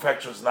smallest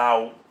imperfections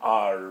now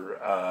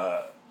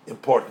are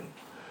important.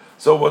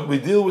 So when we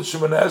deal with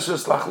Shemoneh Esrei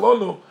Slach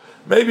lanu,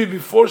 maybe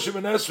before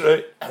Shemoneh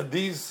Esrei,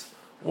 these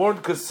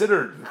weren't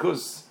considered,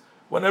 because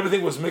when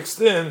everything was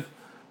mixed in,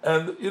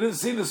 and you didn't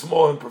see the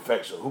small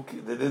imperfection,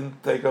 they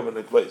didn't take up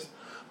any place.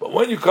 But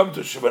when you come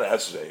to Shemoneh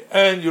Esrei,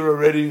 and you're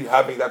already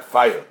having that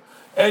fire,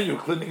 and you're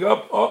cleaning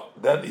up,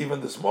 then even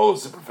the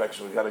smallest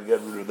imperfection, we got to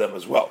get rid of them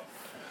as well.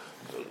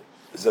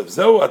 This is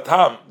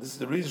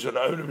the reason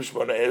why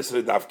is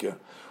it Dafki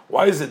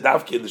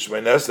in the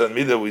Shemoneh Esrei and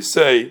Midah we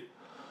say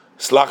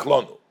Slach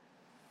lanu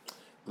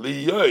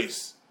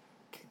liyois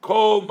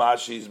kol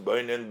mashis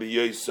boinen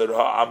biyoiser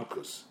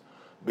ha'amkus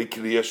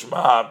b'kriyas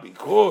Shema,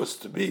 because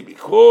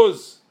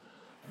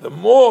the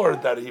more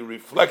that he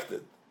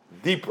reflected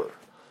deeper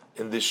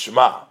in the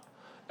Shema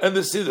and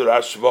the Siddur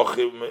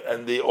HaShvachim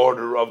and the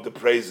order of the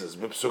praises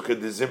Mipsuke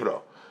de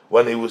Zimra,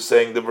 when he was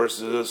saying the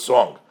verses of the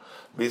song,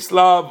 with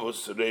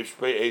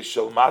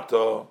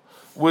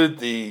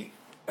the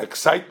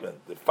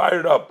excitement, the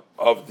fired up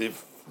of the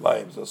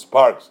flames, the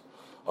sparks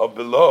of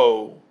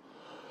below,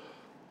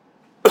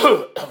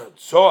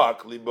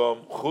 Tzoak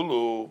libam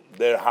chulu,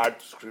 their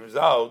heart screams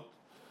out,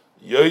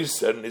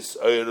 Yoiser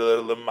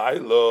nis'oyer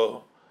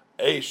l'maylo,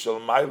 eishel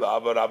maylo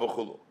avarab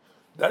chulu.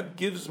 That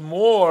gives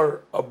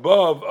more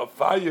above a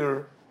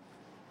fire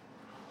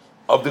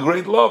of the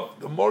great love.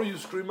 The more you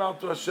scream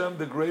out to Hashem,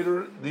 the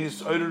greater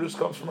these oyrus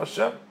comes from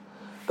Hashem.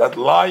 That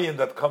lion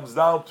that comes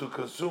down to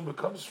consume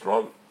becomes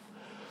stronger.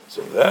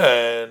 So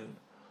then,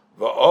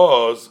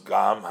 va'oz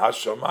gam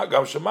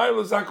shamayim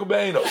lezaku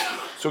be'enos.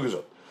 So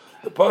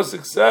the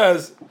pasuk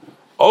says,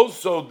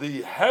 also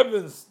the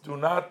heavens are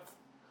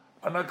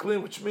not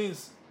clean, which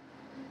means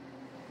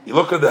you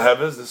look at the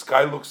heavens, the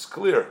sky looks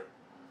clear,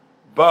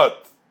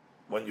 but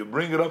when you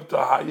bring it up to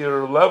a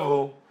higher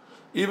level,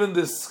 even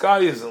the sky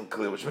isn't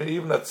clear, which means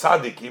even a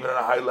tzaddik, even at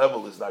a high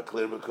level, is not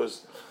clear,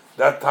 because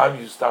that time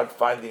you start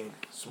finding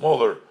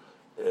smaller,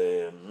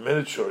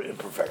 miniature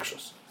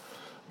imperfections.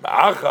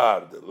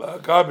 Ma'achar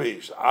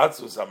lagabish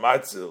atzus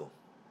hamatzil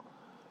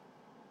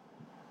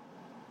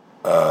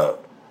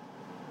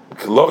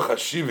k'lo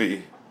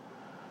chashivi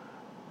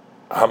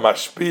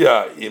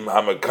hamashpia im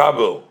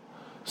hamakabel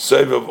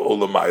sevav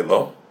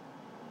ulamaylo.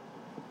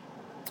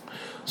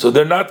 So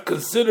they're not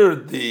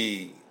considered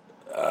the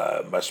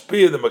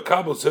mashpia, the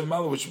makabel sevav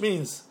ulamaylo, which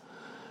means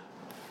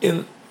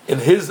in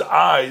his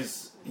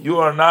eyes you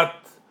are not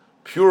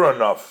pure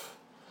enough.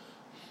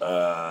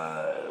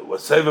 What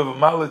sevav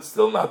ulamaylo, it's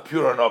still not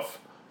pure enough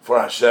for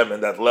Hashem in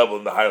that level,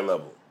 in the higher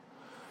level.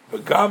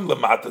 V'gam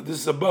lamata, this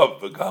is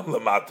above. V'gam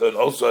lamata, and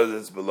also as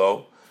it's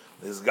below.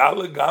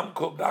 Nizgala gam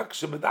kol dak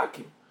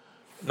shebedakim.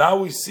 Now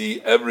we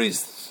see every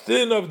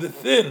thin of the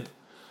thin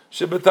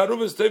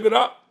shebetaruv is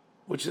tevera,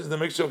 which is the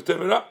mixture of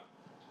tevera.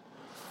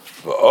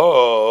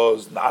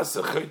 V'oz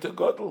nasa chayta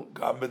gadol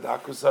gam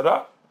bedaku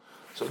sara.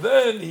 So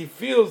then he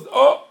feels,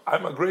 oh,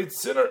 I'm a great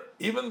sinner,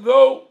 even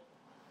though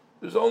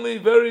there's only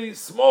very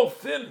small,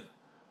 thin,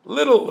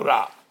 little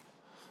ra.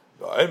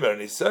 And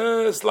he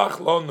says, Slach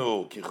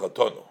lonu ki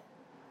chatonu.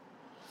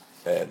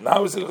 And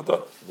now it's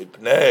chatonu.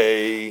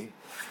 Mipnei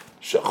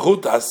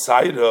shachut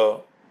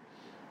hasayra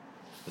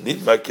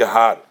nidma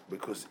kehar.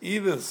 Because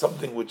even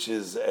something which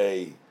is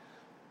a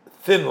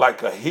thin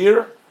like a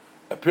hair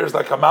appears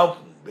like a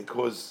mountain,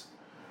 because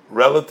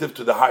relative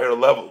to the higher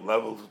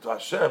level to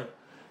Hashem,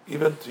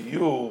 even to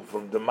you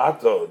from the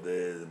mato,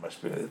 the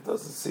mashpin, it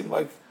doesn't seem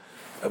like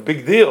a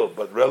big deal,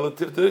 but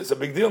relative to it, it's a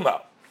big deal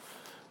now.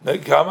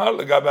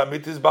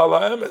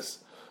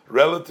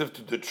 Relative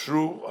to the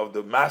true of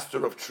the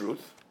master of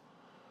truth.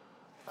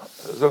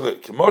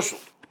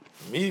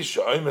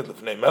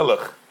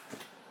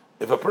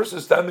 If a person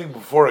is standing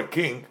before a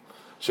king,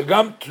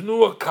 even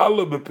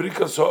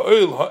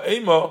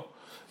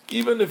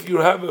if you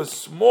have a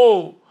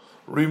small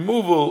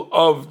removal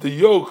of the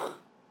yoke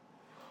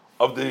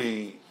of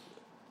the,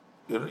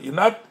 you're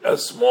not a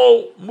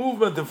small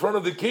movement in front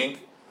of the king,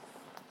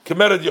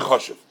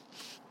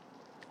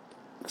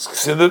 it's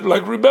considered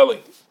like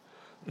rebelling.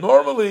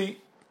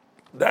 Normally,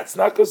 that's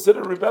not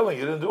considered rebelling.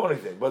 You didn't do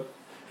anything. But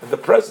in the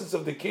presence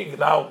of the king,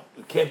 now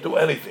you can't do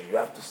anything. You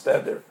have to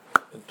stand there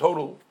in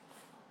total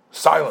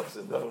silence.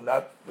 And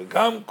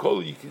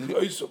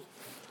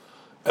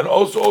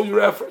also all your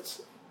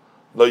efforts.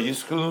 In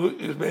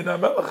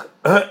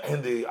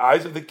the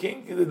eyes of the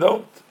king, they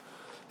don't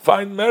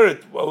find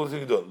merit. What was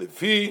he doing?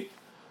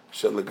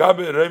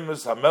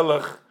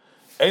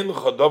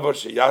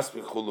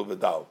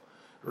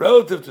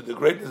 Relative to the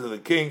greatness of the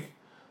king,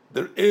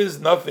 there is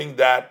nothing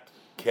that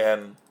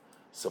can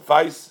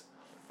suffice,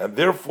 and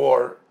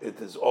therefore it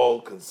is all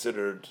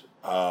considered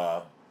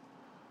anu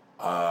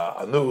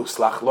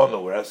slach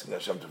lonu. We're asking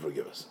Hashem to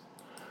forgive us.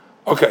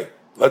 Okay,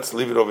 let's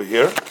leave it over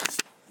here,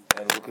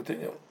 and we'll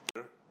continue.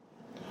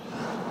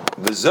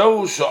 It's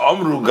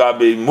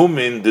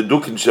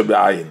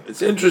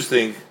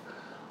interesting.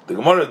 The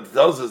Gemara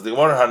tells us, the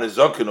Gemara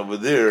Hanizokin over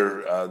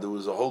there, there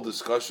was a whole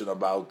discussion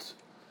about.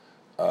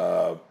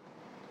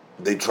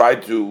 They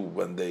tried to,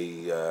 when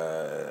they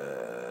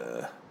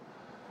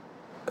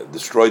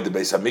destroyed the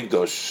Beis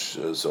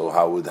Hamikdash, so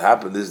how it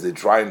happened is they're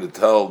trying to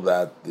tell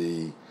that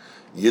the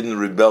Yidden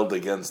rebelled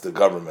against the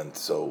government.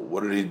 So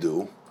what did he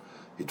do?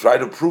 He tried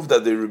to prove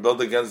that they rebelled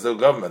against the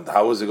government.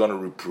 How was he going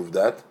to prove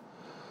that?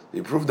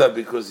 He proved that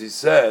because he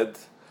said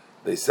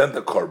they sent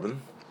a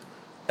korban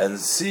and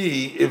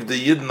see if the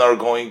Yidden are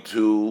going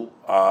to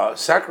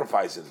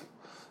sacrifice it.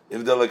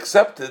 If they'll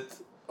accept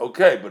it,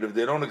 okay, but if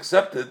they don't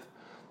accept it,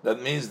 that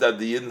means that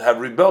the Yidden have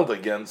rebelled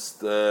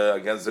against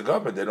the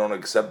government. They don't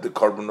accept the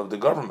korban of the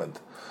government.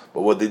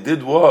 But what they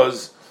did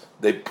was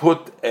they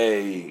put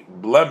a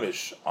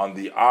blemish on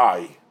the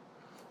eye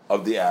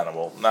of the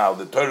animal. Now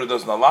the Torah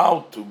doesn't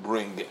allow to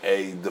bring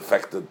a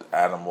defected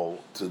animal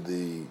to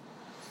the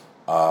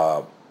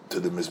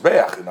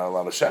mizbeach. You're not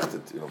allowed to shecht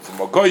it. From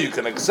a goy you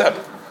can accept,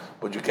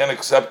 but you can't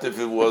accept if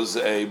it was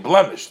a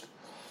blemished.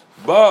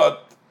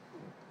 But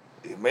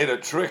he made a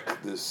trick,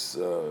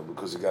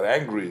 because he got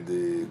angry,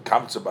 the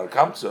Kamsa Bar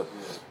Kamsa.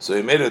 So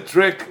he made a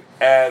trick,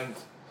 and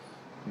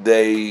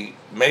they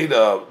made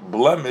a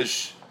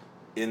blemish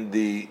in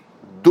the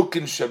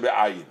dukin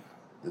shebe'ayin.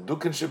 The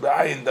dukin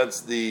shebe'ayin,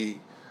 that's the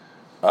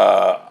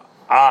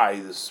eye,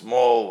 the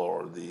small,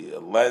 or the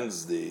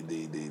lens, the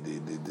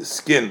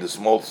skin, the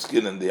small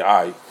skin in the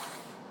eye.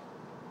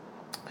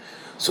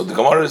 So the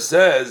Gemara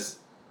says,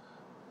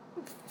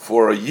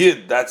 for a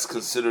yid, that's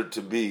considered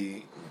to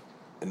be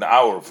an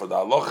hour. For the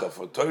halacha,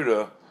 for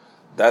Torah,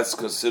 that's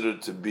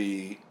considered to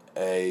be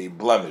a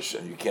blemish,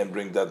 and you can't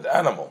bring that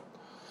animal.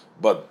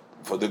 But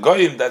for the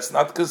goyim, that's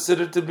not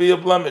considered to be a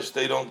blemish.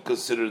 They don't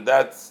consider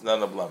that's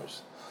not a blemish.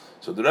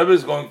 So the Rebbe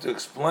is going to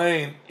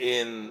explain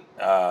in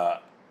the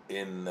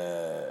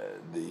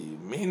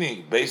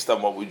meaning based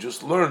on what we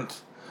just learned,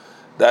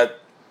 that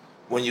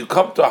when you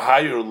come to a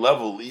higher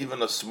level,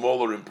 even a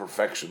smaller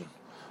imperfection,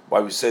 why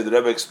we say, the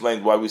Rebbe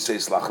explained why we say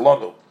slach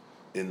lanu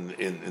in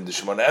the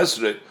Shemona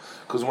Esrei,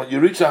 because when you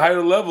reach a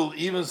higher level,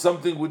 even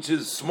something which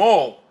is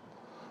small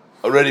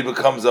already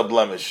becomes a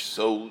blemish.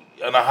 So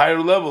on a higher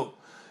level,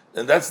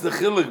 and that's the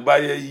chiluk by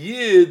a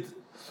yid,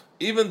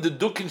 even the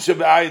dukin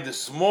shebe'ai, the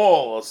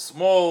small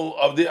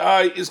of the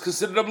eye, is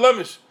considered a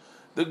blemish.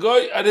 The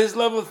guy at his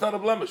level is not a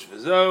blemish.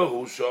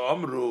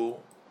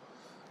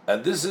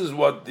 And this is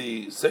what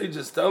the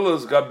sages tell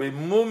us, Gabi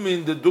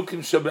mumin the dukin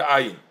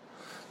shebe'ayin,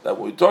 that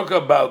when we talk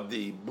about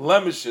the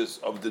blemishes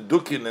of the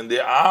dukin in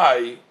the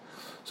eye,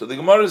 so the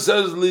Gemara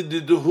says,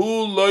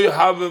 Lididuhu loy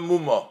have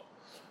muma.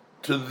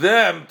 To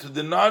them, to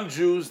the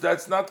non-Jews,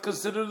 that's not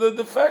considered a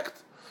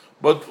defect.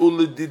 But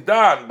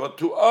ulididan, but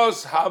to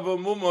us, have a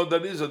muma,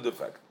 that is a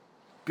defect.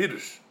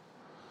 Pirush.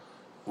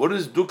 What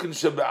is dukin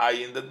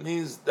shebe'ayin? That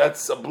means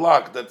that's a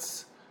block,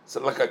 it's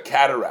like a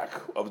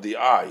cataract of the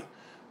eye,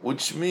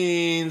 which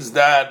means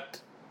that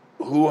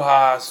hu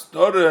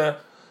ha'astore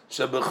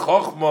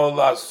shebechochma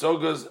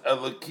la'sogas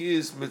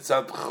elokis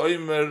mitzat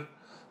choymer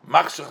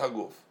machshech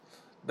haguf.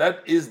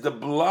 That is the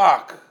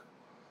block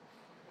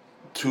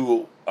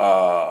to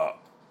the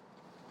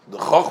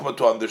chokhmah,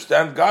 to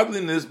understand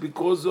godliness,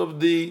 because of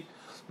the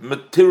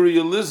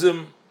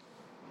materialism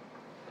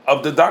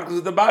of the darkness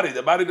of the body.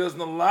 The body doesn't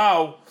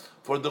allow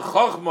for the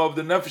chokhmah of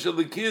the nefesh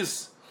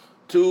elikis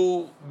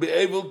to be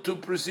able to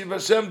perceive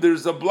Hashem.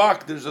 There's a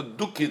block, there's a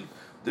dukin,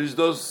 there's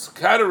those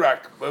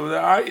cataract by the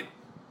eye.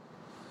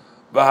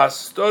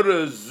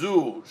 V'hastora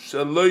zu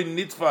sheloi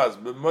nitfas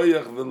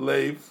b'moyach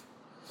v'leiv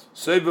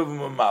sevev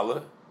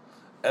u'mamale.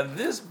 And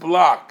this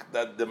block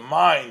that the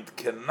mind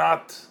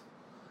cannot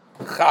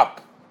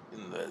chap,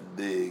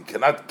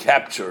 cannot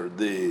capture,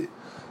 the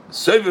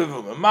sevev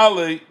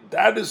u'mamale,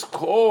 that is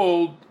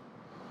called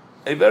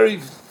a very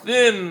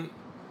thin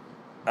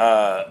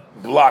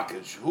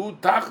blockage. Hu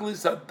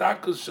tachlis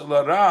hadakus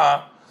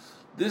shalara.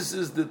 This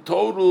is the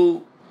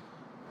total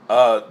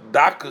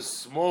dakas,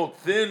 small,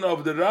 thin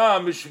of the ra,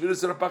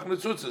 mishviris rapach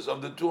netzutzes,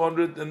 of the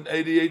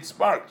 288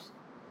 sparks.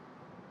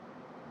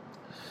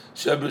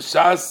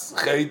 Shebeshas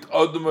cheit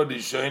odom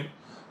rishon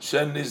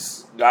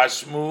shenis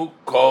gashmu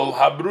kol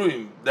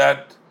habruim.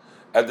 That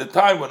at the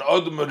time when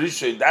odom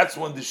rishon, that's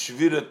when the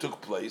shvira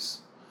took place,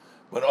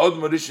 when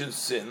odom rishon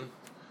sinned,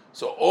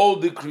 so all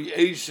the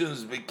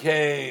creations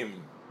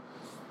became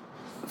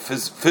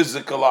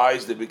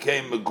physicalized, they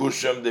became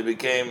megusham, they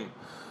became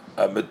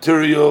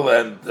material,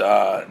 and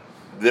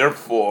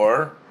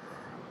therefore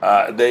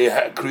they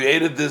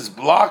created this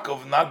block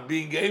of not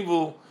being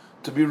able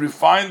to be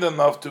refined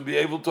enough to be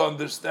able to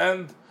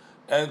understand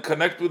and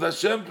connect with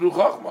Hashem through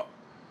Chachma.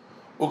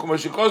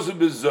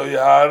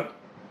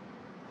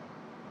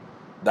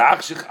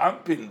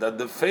 That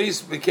the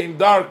face became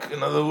dark.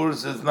 In other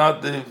words, it's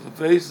not the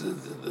face,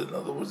 in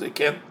other words, they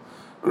can't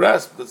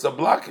grasp, it's a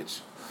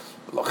blockage.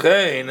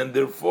 And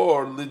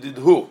therefore,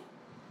 lididhu.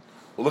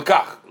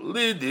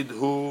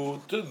 Lididhu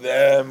to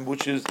them,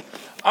 which is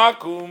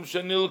akum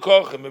shenil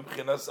kochem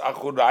mebchinas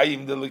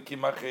achurayim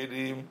delikim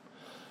acherim.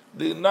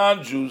 The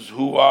non-Jews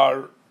who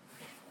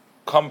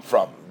come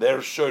from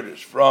their shoulders,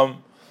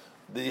 from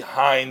the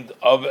hind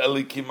of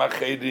elikim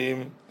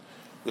acherim.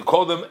 We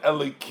call them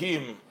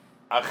elikim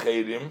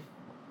acherim,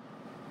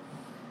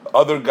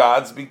 other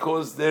gods,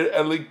 because they're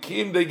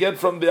elikim, they get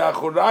from the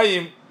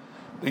achurayim,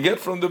 they get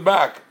from the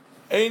back.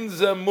 Ein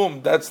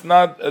zemum, that's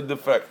not a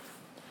defect.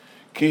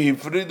 Because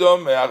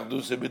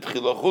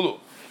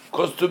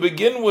to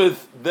begin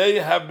with, they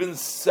have been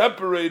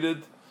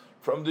separated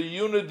from the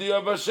unity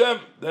of Hashem.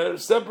 They're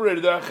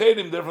separated, they're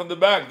acherim, they're from the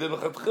back, they're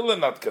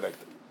not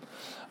connected.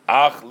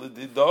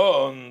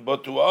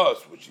 But to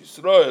us, which is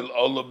Israel,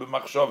 Allah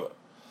b'machshava,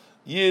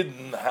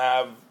 Yidden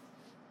have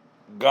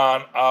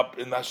gone up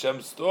in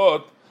Hashem's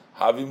thought,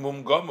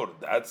 havimum gomor.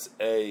 That's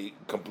a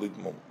complete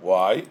mum.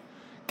 Why?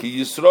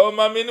 Ki Yisrael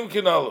maminim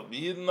kinal.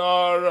 Yidden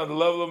are on the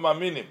level of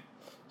maminim.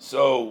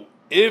 So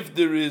if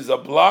there is a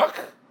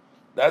block,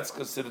 that's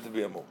considered to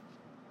be a mum.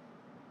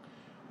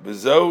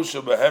 B'zeu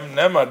shebehem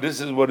nema.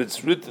 This is what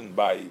it's written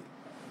by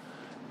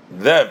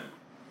them,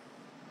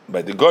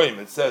 by the goyim.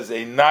 It says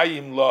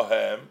einayim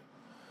lohem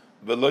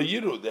v'lo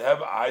yiru. They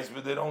have eyes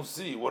but they don't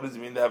see. What does it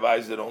mean? They have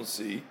eyes they don't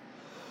see.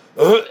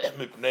 That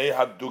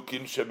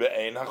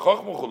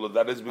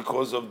is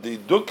because of the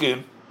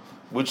dukin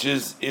which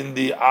is in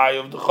the eye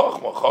of the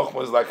Chokhmah.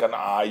 Chokhmah is like an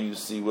eye you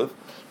see with,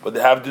 but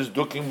they have this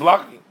duking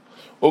blocking.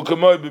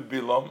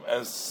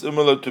 And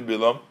similar to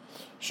Bilam,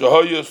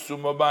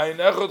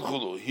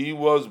 he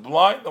was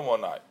blind on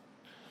one eye.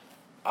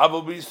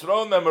 But when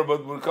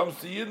it comes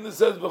to Yidden, it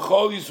says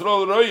B'chol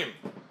Yisrael Roim.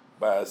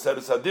 By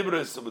Seres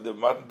Hadibris, with the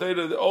Matan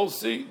Torah, they all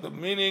see the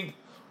meaning.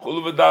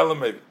 Chulu v'daila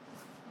maybe.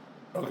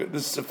 Okay,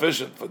 this is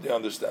sufficient for the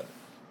understanding.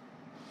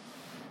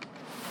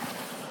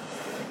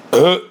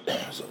 So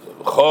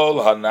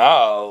B'chol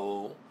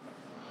Hanal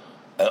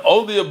and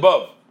all the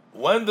above.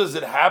 When does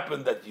it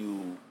happen that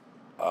you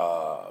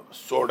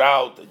sort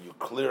out and you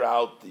clear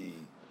out the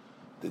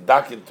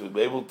dakin to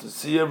be able to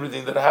see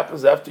everything that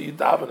happens after you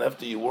daven,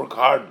 after you work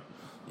hard,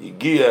 you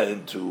gear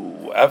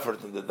into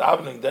effort in the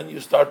davening, then you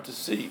start to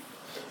see.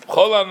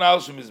 All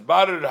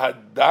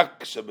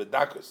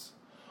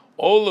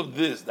of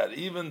this, that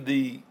even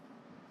the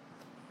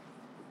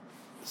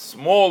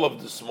small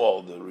of the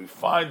small, the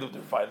refined of the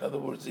refined, in other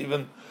words,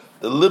 even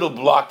the little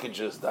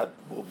blockages that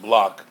will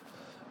block,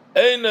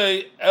 it's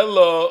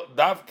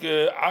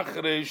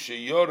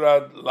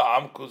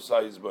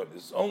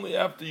only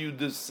after you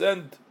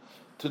descend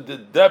to the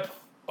depth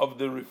of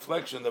the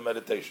reflection, the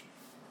meditation.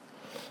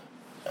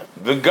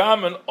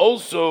 V'gam, and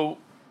also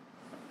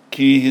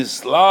ki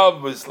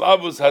hislavus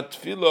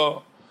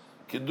hatfila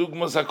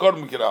kedugmas hakor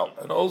mikinal,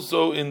 and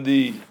also in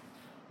the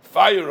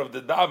fire of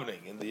the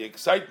davening, in the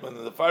excitement,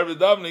 in the fire of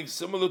the davening,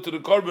 similar to the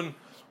korban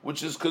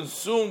which is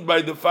consumed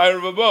by the fire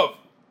of above.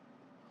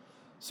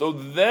 So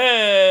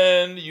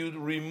then you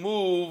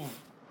remove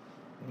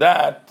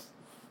that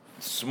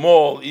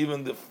small,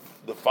 even the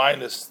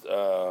finest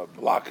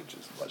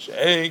blockages.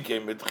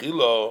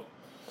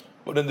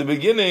 But in the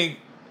beginning,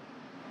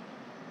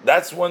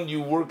 that's when you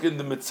work in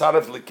the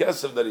mitzaref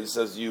lekesev that he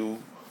says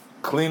you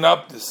clean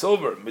up the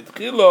silver.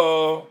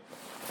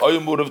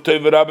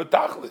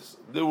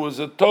 There was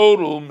a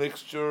total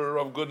mixture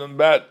of good and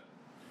bad.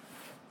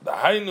 The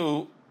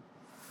hainu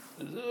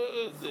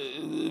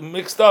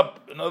mixed up.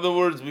 In other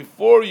words,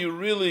 before you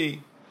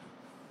really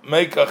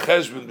make a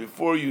cheshbon,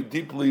 before you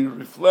deeply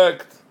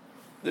reflect,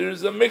 there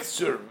is a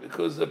mixture,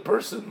 because a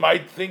person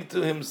might think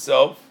to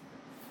himself,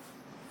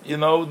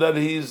 that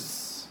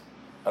he's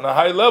on a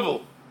high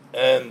level,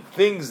 and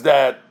things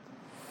that,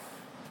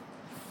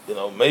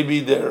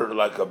 maybe they're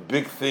like a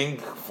big thing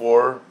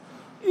for,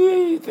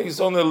 he thinks it's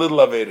only a little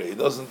aveda. He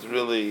doesn't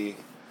really,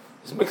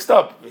 it's mixed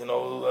up.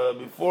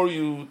 Before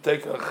you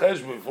take a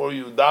cheshbon, before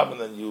you daven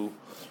and you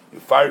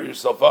fire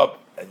yourself up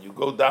and you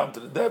go down to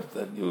the depth,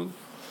 and you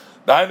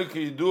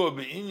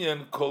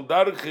kol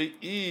darchei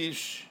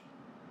ish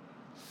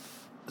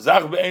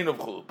zach be'einav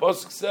chulu.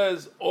 Pasuk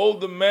says all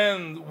the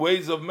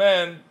ways of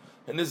man,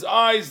 and his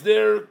eyes,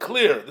 they're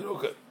clear, they're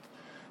okay.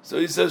 So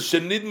he says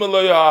shenidma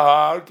lo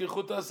yahar ki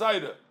chut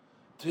hasayda.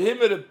 To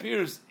him it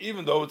appears,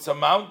 even though it's a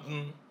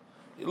mountain,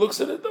 he looks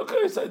at it,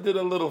 okay, so I did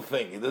a little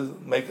thing. He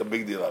doesn't make a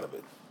big deal out of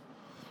it.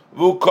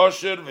 Vu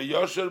kosher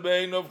v'yosher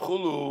be'einav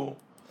chulu.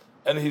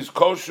 And he's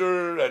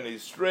kosher and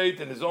he's straight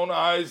in his own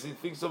eyes. He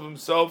thinks of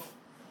himself.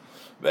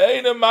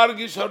 He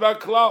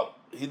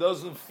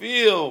doesn't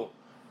feel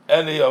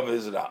any of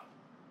his ra.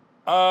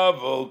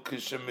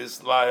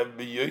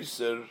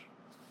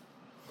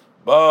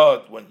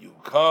 But when you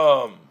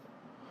come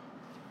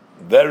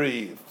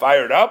very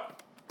fired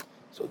up,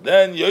 so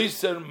then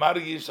yoser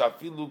margish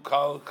afilu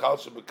kal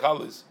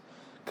shebekalis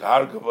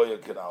kahar gavoya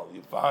kanal.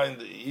 You find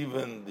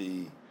even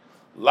the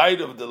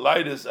light of the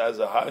lightest as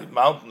a high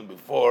mountain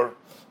before.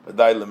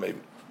 V'daila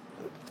maybe.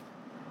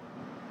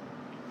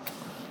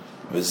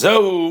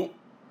 V'zehu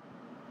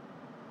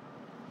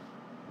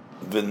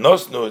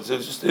v'nosnu. It's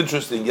just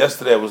interesting.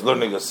 Yesterday I was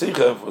learning a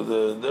sikha for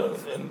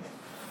and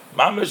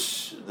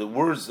mamish, the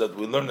words that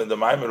we learned in the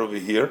Maimer over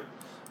here.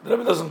 The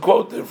Rebbe doesn't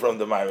quote it from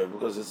the Maimer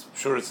because it's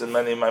in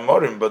many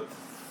Maimorim, but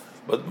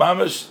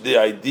mamish, the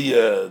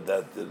idea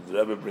that the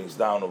Rebbe brings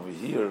down over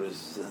here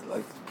is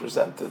like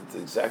presented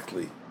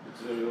exactly.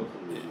 It's very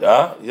often.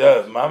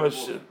 Yeah,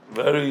 mamish,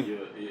 very.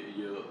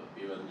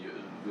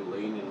 You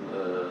laying in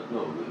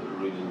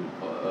reading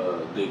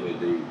day by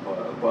day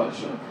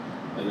parsha,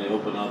 and I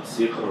open up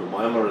Sikha or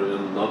Maimar,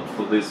 even not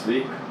for this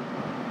week,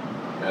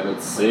 and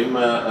it's same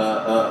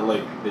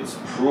like it's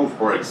proof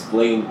or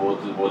explain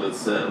what it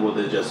said, what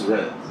I just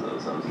read. So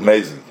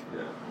amazing.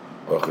 Yeah.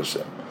 Baruch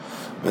Hashem.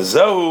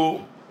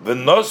 V'zehu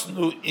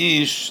v'nosnu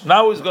ish.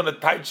 Now he's going to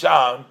touch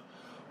on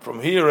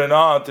from here and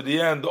on to the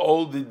end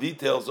all the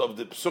details of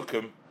the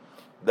psukim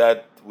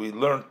that we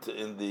learned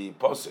in the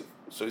pasuk.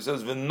 So he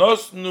says,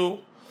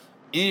 "V'nosnu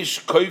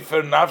ish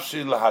koifer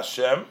nafshi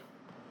laHashem,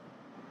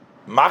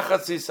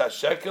 machatzis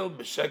hashekel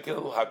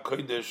b'shekel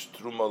hakodesh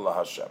truma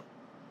laHashem."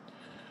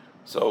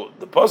 So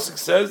the pasuk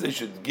says they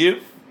should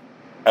give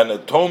an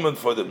atonement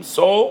for them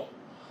soul,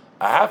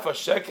 a half a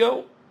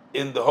shekel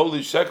in the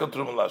holy shekel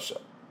truma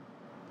laHashem.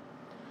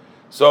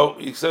 So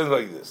he says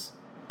like this: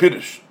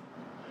 Pirush.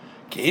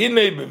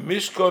 Kihine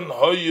b'mishkan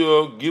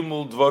hoyo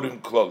gimul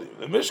dvarim klali.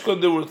 The Mishkan,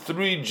 there were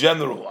three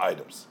general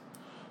items: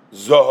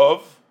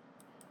 Zohov,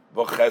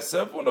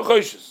 V'chesef, and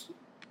Nechoshes.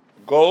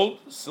 Gold,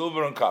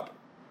 silver, and copper.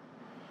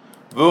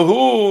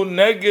 V'hu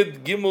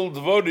neged gimel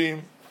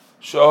dvorim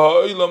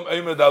shaha'olam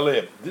eimed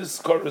aleim. This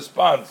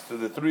corresponds to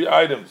the three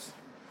items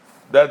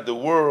that the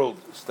world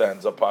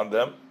stands upon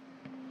them.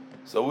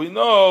 So we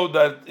know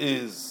that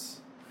is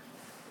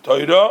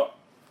Torah,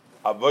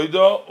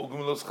 Avodah,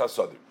 Ugemilos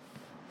Chasodim.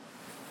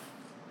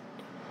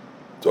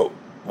 So,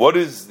 what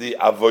is the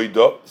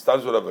Avodah? It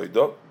starts with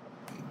Avodah.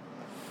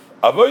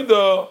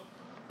 Avodah,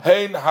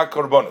 Hein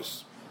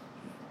HaKorbanos.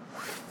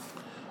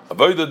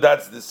 Avodah,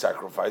 that's the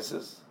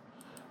sacrifices.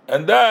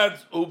 And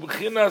that's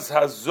Ubchinas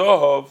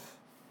HaZohov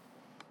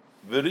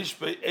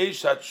V'rishpei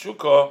Eish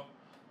HaTshuka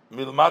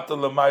Milmata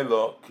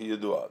L'maylo Ki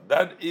Yedua.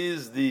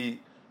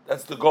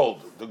 That's the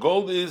gold. The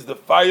gold is the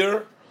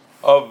fire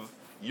of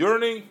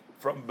yearning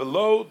from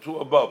below to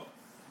above,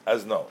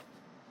 as known.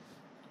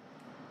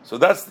 So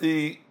that's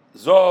the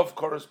Zov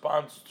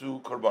corresponds to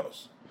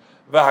Korbanos.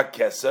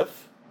 V'ha-kesef.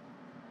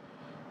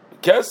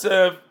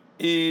 Kesef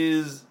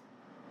is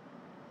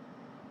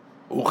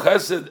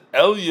Uchesed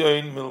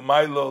Elyon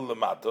Milmaylo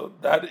Lemato.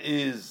 That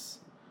is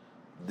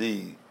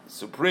the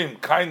supreme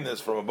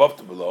kindness from above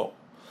to below,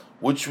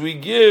 which we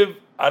give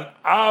an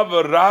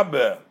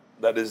Ava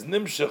that is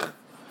Nimshech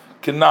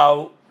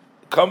Canal,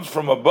 comes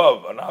from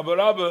above. An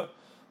Ava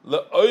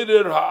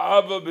le'oider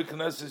ha'ava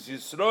b'knesses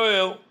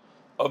Yisrael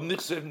of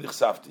Nichsev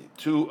Nichsafti,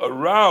 to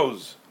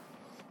arouse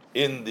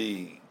in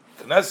the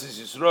Knesset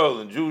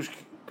Yisrael and Jewish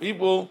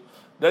people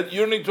that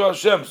yearning to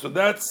Hashem. So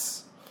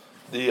that's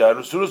the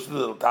Rusurus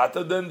del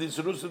Tata, then the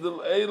Rusurus del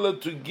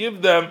Eila, to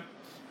give them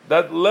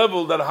that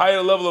level, that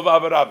higher level of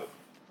Avarabah.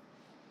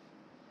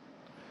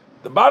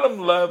 The bottom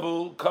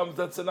level comes,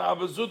 that's an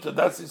Avazuta,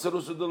 that's the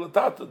Rusurus del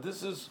Tata.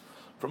 This is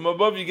from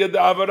above, you get the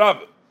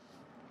Avarabah.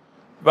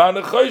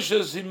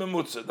 V'anechoshes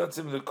himemutza, that's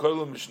in the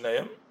Koil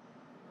Mishneim.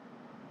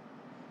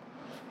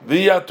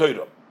 Via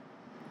Torah.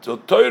 So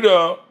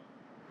Torah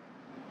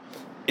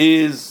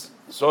is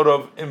sort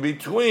of in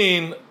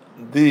between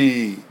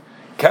the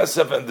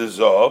Kesef and the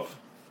Zov,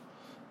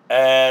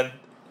 and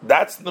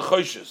that's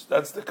Nechoshes,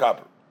 that's the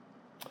copper.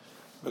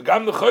 But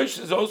Gam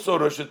Nechoshes is also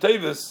Rosh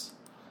Tevis.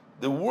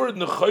 The word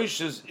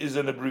Nechoshes is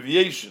an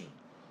abbreviation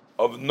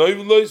of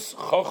Noivlois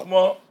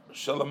Chochma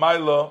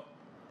Shalamayla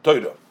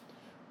Torah.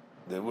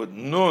 The word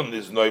Nun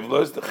is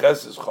Noivlois, the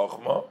Ches is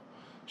Chochma,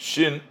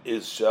 Shin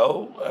is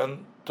Shel,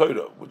 and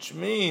Torah, which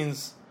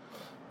means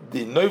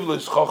the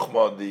Noivlois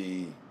Chochma,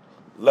 the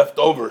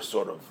leftover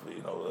sort of,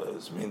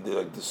 it's mean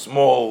like the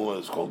small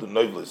is called the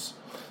Noivlois.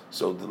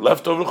 So the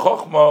leftover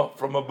Chochma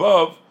from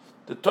above,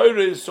 the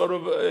Torah is sort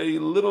of a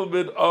little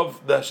bit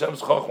of the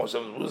Hashem's Chochma,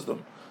 Hashem's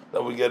wisdom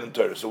that we get in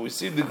Torah. So we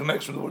see the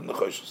connection with the word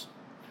Nechoshes.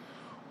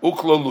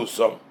 Uklo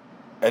Lusam,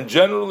 and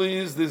generally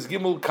is this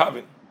Gimel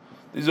Kavin.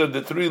 These are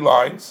the three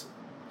lines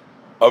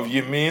of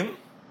Yemin,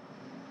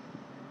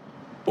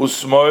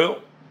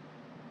 Usmoil,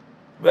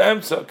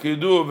 Ve'emtza,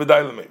 Kidu,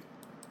 V'dailamid.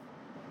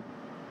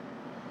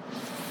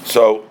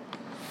 So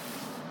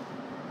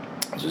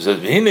it says,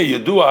 V'hine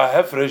Yedua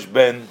Hefresh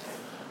ben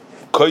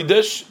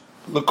Kodesh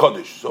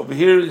leKodesh. So over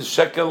here is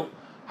Shekel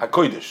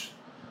HaKodesh.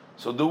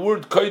 So the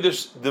word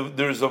Kodesh,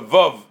 there's a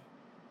Vav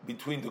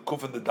between the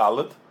Kuf and the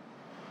Dalet,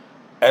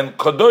 and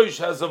Kodesh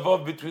has a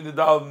Vav between the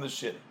Dalet and the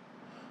Shin.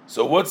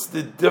 So what's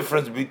the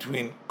difference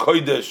between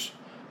Kodesh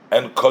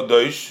and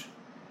Kodesh?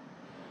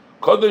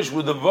 Kodesh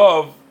with the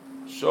Vav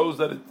shows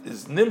that it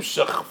is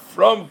Nimshach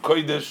from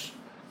Kodesh,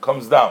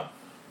 comes down.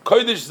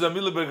 Kodesh is a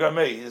Milah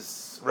Begamei,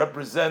 it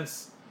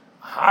represents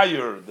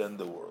higher than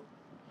the world.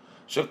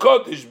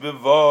 Shekodesh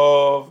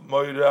bevav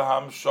moira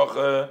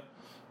hamshoche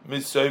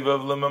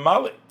misevav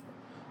lemamali.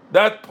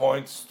 That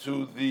points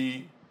to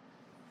the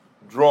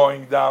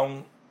drawing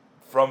down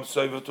from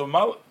Seva to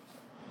Malik.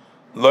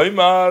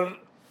 Loimar,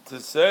 to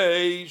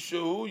say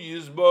shehu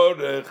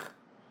yizborech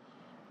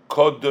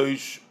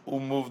kodesh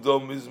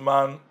umuvdol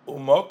mizman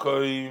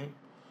umokoim.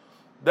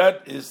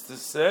 That is to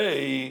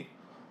say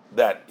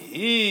that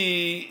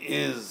he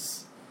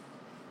is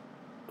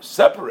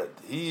separate.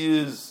 He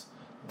is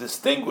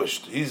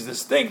distinguished. He's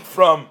distinct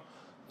from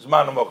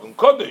Zman Umokim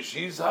Kodesh.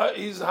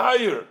 He's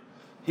higher.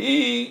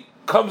 He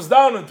comes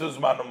down into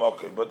Zman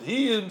Umokim, but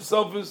he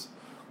himself is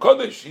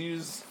Kodesh.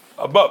 He's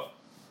above,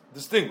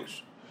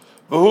 distinguished.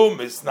 V'hu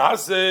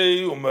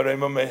misnasei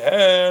u'merema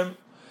mehem,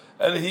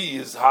 and he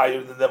is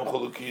higher than them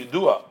chuluki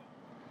yedua.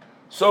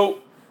 So,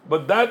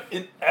 but that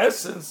in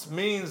essence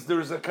means there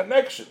is a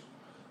connection.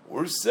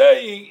 We're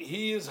saying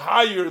he is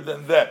higher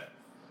than them.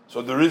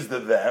 So there is the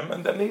them,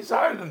 and then he's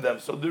higher than them.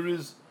 So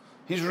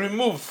he's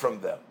removed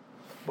from them.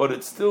 But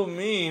it still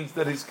means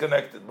that he's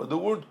connected. But the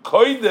word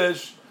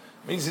kodesh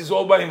means he's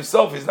all by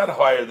himself. He's not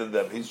higher than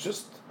them. He's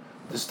just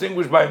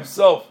distinguished by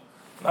himself,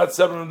 not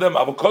separate from them.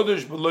 Abu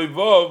kodesh b'loy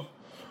vav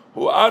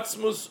hu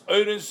atzmus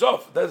oirin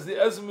sof. That's the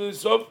essence of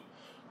sof.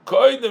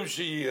 Koidem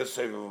sheyiyah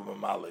seivav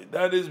v'malei.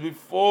 That is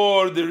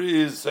before there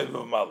is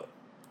seivav v'malei.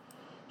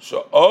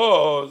 So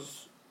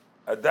Oz,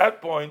 at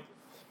that point,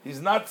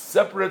 he's not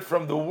separate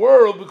from the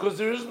world because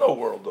there is no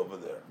world over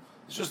there.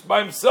 It's just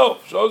by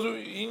himself. Then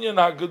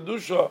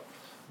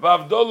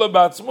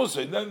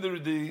there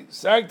is the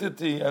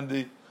sanctity and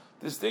the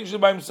distinction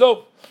by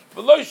himself.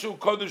 And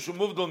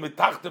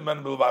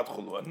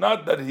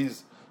not that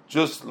he's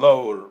just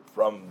lower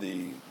from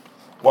the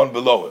one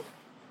below him.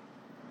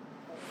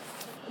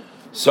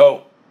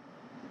 So,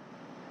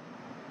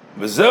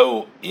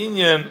 v'zeu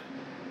inyan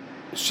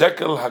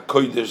shekel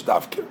hakodesh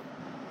davke.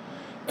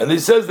 And he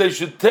says they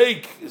should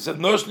take, he said,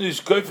 Noshni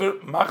ish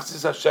kofer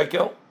machzis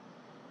ha-shekel.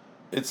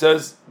 It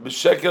says,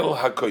 b'shekel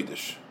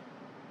hakodesh.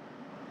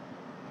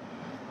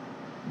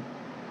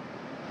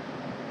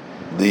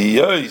 The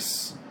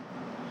Yois,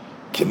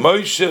 ki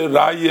Moshe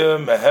raya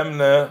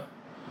mehemne.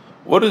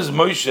 What is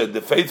Moshe,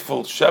 the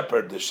faithful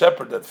shepherd, the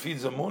shepherd that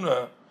feeds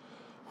Amunah,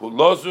 who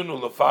lozun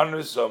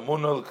ulefarnes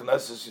Amunah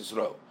l'knesses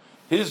Yisrael?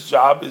 His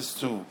job is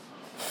to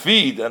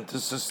feed and to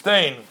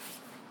sustain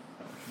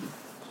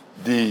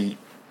to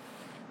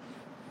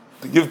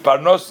give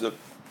parnosa,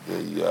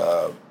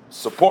 the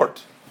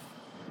support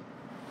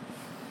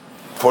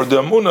for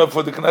the Amunah,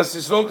 for the Knesset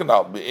Yisrael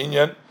canal.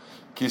 Be'inyan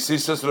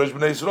kisisas rosh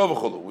b'nei Yisrael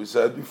v'chulu. We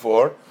said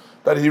before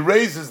that he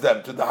raises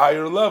them to the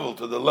higher level,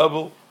 to the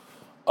level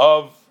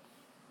of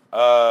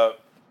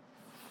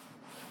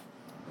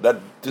that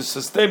to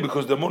sustain,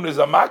 because the Amunah is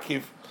a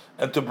makif,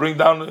 and to bring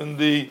down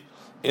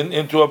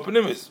into a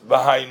pnimis.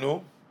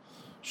 V'hainu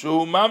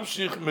shu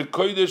mamshich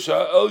mekodesh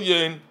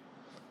ha'elyon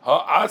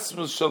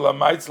ha'atzmus shel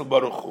ha'maitzel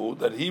baruch hu,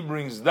 that he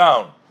brings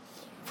down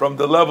from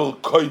the level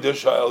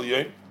kodesh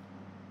ha'elyon.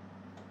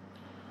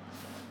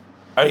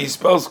 And he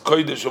spells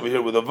kodesh over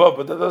here with a vav,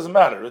 but that doesn't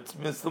matter. It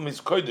still means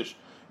kodesh.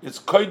 It's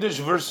kodesh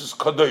versus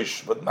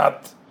kadosh, but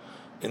not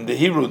in the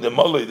Hebrew. The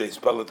Malay they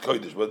spell it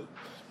kodesh,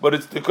 but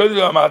it's the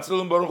kodesh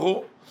ha'maitzel baruch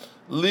hu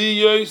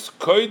liyos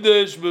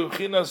kodesh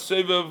b'chinas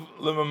sevev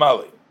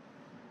lemamali.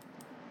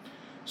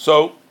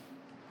 So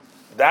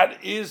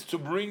that is to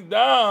bring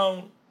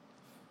down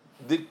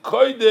the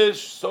kodesh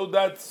so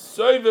that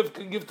Soivev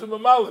can give to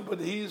Mamali, but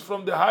he is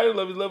from the higher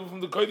level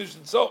from the kodesh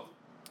itself.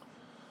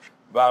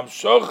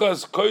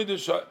 V'amshochas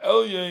kodesh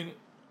ha'elyon,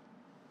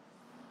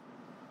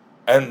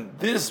 and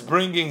this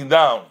bringing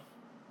down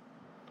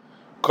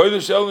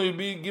kodesh ha'elyon will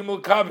be gimel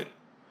kavin.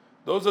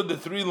 Those are the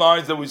three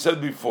lines that we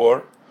said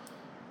before.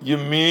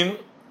 Yamin,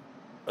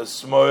 a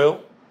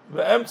smoil,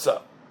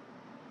 ve'emtza.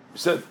 We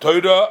said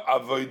Torah,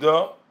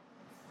 Avodah,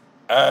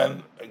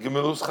 and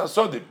Gemilus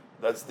Chasodim.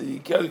 That's the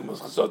Gemilus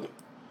Chasodim.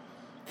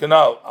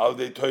 Canal, how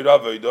they Torah,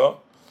 Avodah,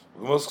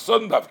 Gemilus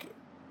Chasodim Davke.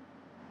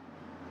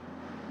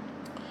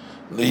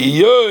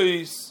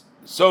 Liyois.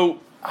 So,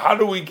 how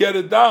do we get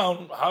it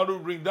down? How do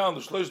we bring down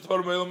the Shlosh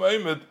Tvarim Eilam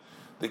Eimed,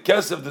 the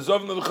Kesef, the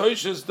Zovn, the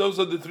Choshes? Those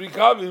are the three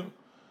Kavim.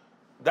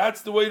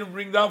 That's the way to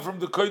bring down from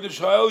the Kodesh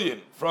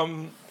Ha'elyon,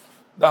 from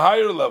the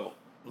higher level.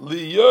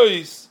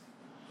 Liyois.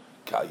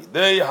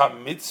 Kaidei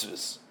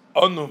ha-mitzvahs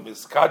onu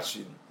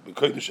miskachin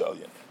b'kodesh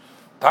elyon.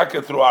 Taka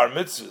through our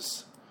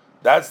mitzvahs.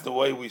 That's the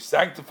way we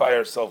sanctify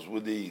ourselves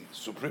with the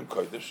supreme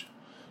kodesh.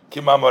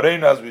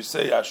 Kimamorein, as we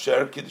say,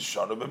 asher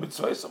kiddishanu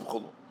b'mitzvahs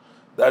amchulu.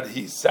 That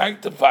he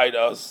sanctified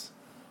us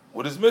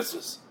with his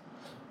mitzvahs.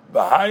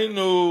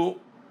 B'hainu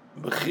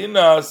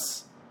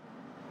b'chinas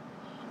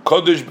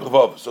kodesh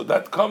b'vav. So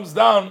that comes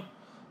down,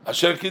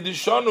 asher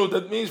kiddishanu,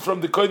 that means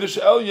from the kodesh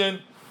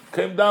elyon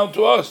came down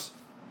to us.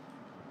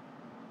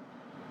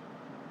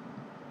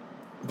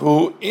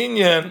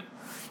 And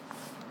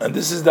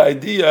this is the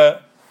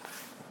idea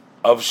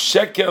of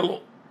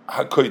shekel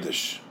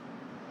hakodesh.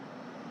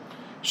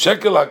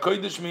 Shekel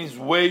hakodesh means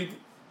weight,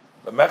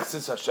 the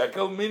mechzis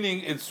hashekel,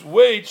 meaning it's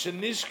weight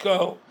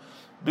shenishkal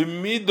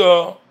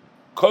b'midah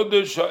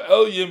kodesh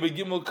ha'elyon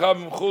b'gimel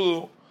kavim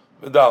chulu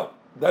v'dal.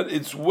 That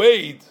it's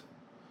weighed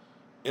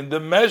in the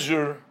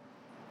measure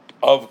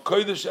of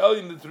kodesh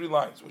ha'elyon, the three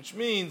lines, which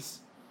means,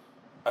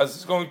 as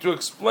it's going to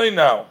explain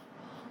now,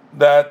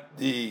 that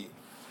the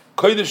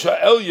Kodesh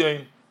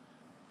HaElyon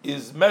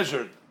is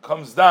measured,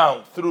 comes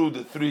down through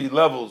the three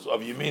levels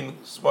of Yamin,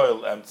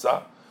 Smoil,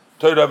 Emtza,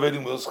 Torah,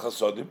 Vedim, Milos,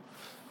 Chasodim.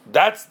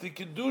 That's the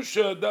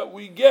Kedusha that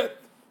we get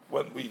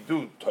when we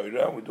do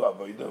Torah, we do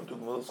Avodah, we do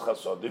Milos,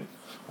 Chasodim.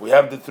 We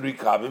have the three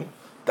Kavim.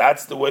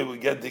 That's the way we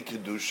get the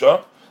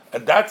Kedusha.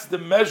 And that's the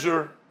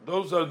measure,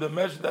 those are the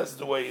measure, that's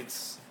the way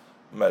it's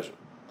measured.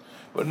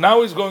 But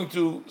now he's going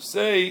to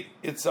say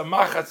it's a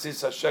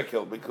Machatzis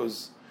HaShekel,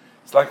 because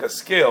it's like a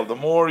scale. The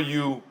more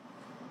you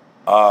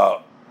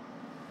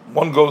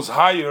one goes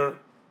higher,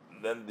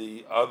 then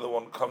the other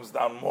one comes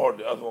down more,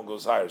 the other one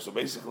goes higher. So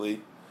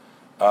basically,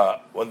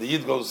 when the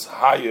Yid goes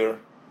higher,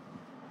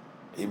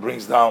 he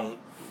brings down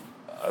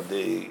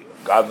the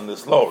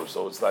godliness lower.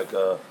 So it's like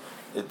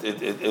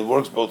it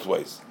works both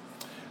ways.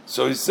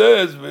 So he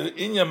says, why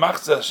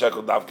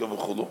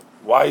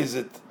is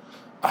it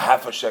a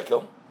half a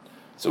shekel?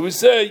 So we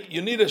say,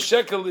 you need a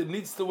shekel, it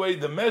needs to weigh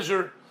the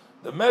measure,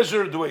 the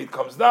way it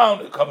comes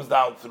down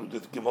through the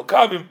Gimel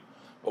Kavim.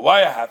 But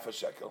why a half a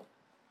shekel?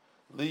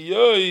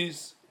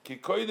 Liyois ki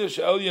kodesh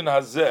elyon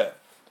hazeh.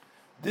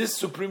 This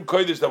supreme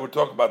kodesh that we're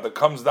talking about, that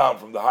comes down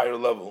from the higher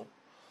level,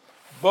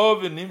 bo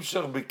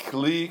v'nimshach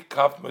b'kli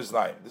kaf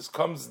meznayim. This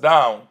comes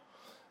down,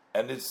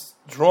 and it's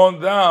drawn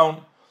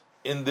down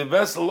in the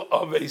vessel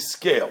of a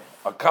scale,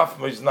 a kaf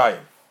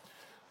meznayim.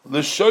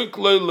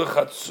 L'shoikloi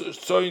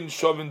lechatzoin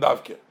shovin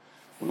davke.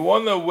 We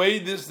want to weigh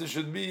this. There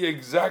should be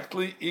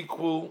exactly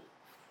equal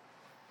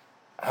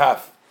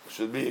half.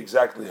 Should be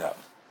exactly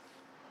half.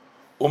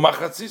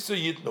 Umachatziso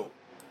yitnu.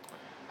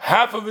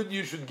 Half of it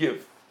you should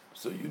give.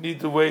 So you need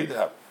to weigh the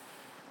half.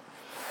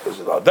 Because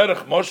of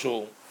derech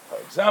moshul, for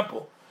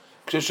example,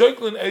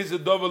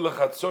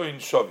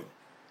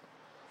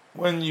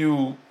 when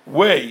you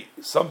weigh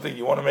something,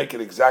 you want to make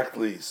it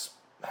exactly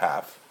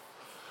half.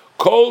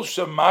 Kol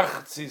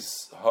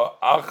shemachtzis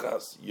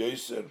ha'achas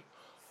yoser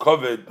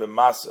koved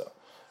b'masa.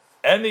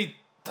 Any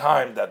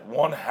time that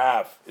one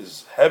half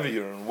is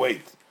heavier in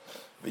weight,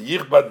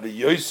 v'yichbad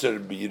b'yoser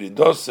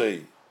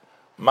b'yiridosei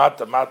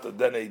mata mata,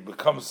 then it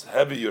becomes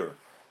heavier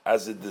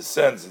as it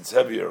descends. It's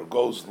heavier,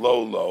 goes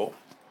low.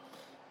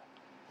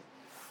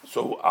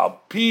 So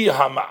al pi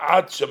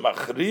hama'at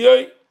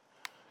shemachriyoi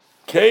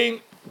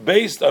came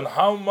based on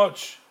how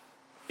much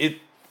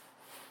it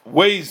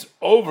weighs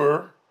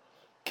over.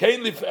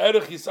 Kain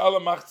lif'erech yisala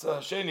machza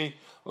hasheni.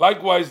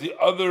 Likewise, the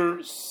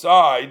other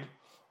side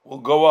will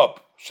go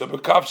up.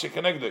 Shebekav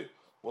shekenegdoi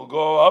will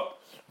go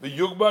up. The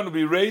yugban will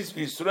be raised.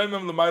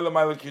 V'yisreimem l'mayla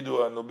mayla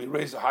kidua, and will be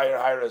raised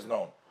higher as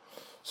known.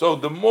 So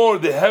the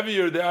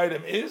heavier the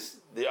item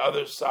is, the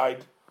other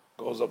side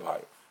goes up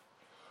higher.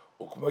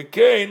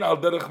 Ukmekain al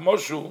derech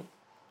moshu,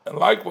 and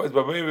likewise,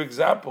 by way of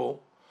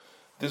example,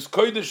 this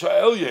kodesh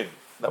ha'elyin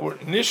that were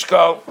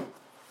nishkal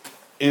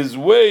is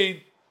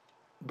weighed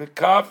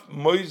bekaf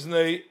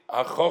moiznei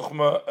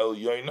ha'chochma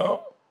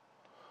elyono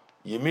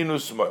yeminu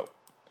smoil.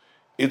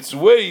 It's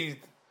weighed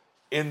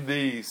in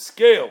the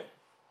scale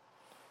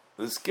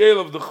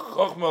of the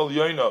chochma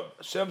elyono.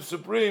 Hashem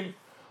supreme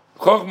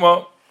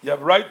chochma. You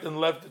have right and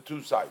left, the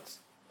two sides.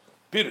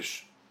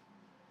 Pirush.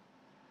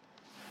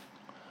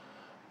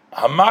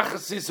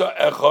 Hamachasisa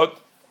echot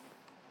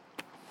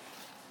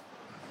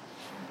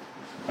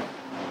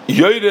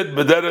yored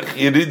bederech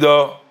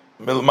yirida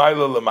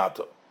milmayla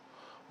lemato.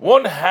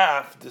 One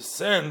half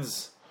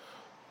descends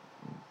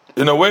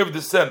in a way of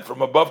descent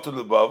from above to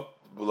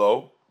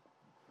below.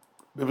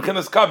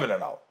 B'bechinas kavina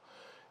now.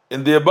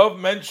 In the above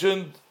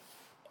mentioned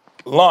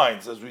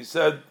lines, as we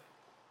said,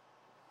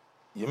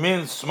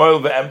 Yamin smoil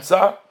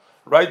ve'emtza,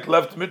 right,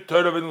 left, mid,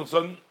 Torah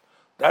v'nilson.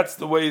 That's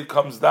the way it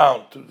comes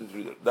down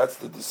to that's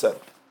the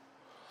descent.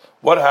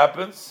 What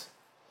happens?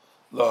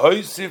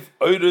 Lahoisif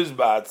oiros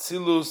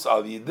ba'atzilus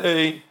al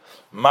yidei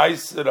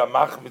ma'aser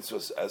amach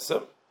mitzvos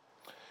esem.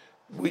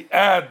 We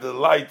add the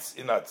lights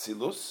in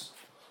Atzilus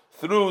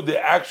through the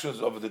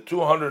actions of the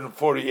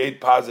 248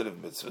 positive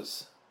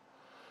mitzvahs.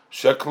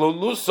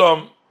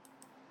 Sheklolusam,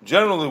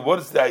 generally, what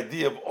is the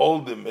idea of all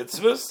the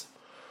mitzvahs?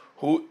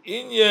 Hu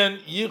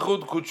inyan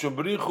yichud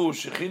kuchubrichu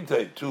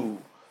shechintei,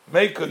 to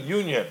make a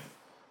union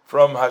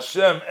from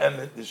Hashem and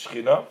the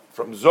Shechina,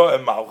 from Zoh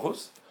and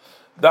Malchus.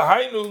 The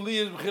hainu li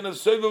is b'chinas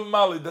soivim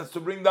mali, that's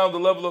to bring down the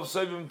level of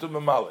soivim to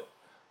memali.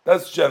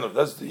 That's general.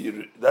 That's the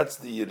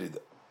yirida.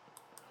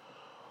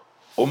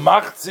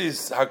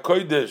 Umachtzis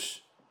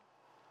hakodesh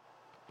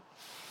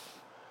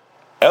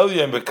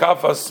elyon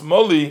bekafa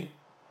smoli.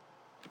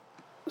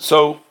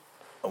 So,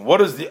 what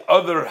is the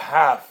other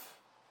half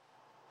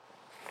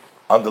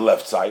on the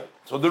left side?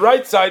 So the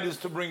right side is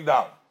to bring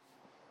down.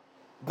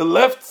 The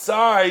left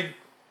side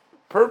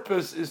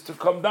purpose is to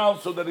come down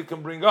so that it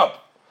can bring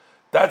up.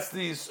 That's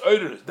these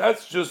oiders.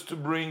 That's just to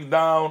bring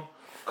down,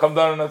 come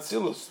down in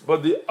Atzilus.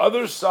 But the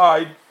other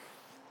side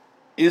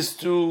is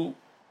to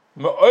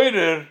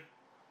me'oider,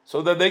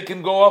 so that they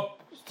can go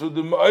up to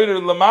the me'oider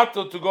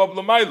lamato, to go up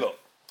lamailo.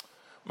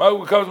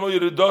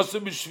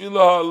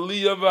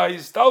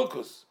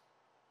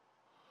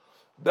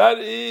 That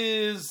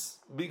is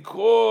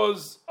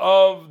because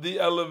of the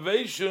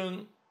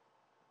elevation,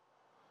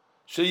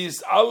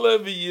 sheyis'ale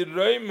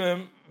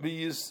v'yisreimim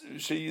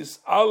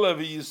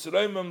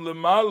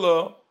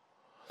lemala,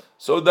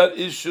 so that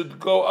it should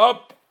go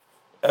up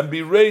and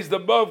be raised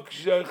above.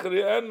 Hakaf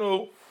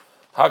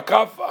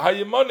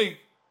hayimoni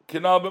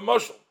kinal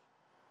b'moshel.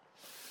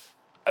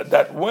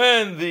 That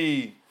when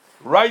the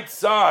right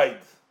side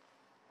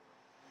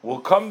will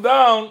come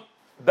down,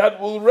 that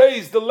will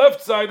raise the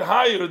left side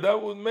higher.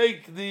 That will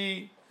make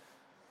the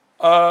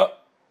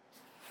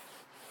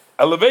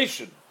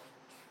elevation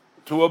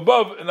to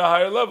above in a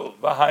higher level.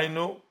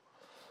 V'hainu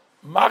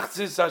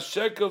machzis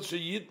hashekel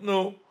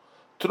sheyitnu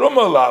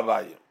truma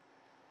la'avayim.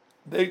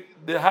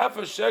 The half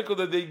a shekel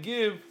that they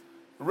give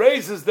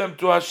raises them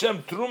to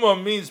Hashem. Truma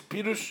means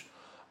pirush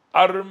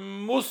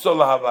armusa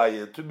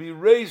la'avayim, to be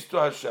raised to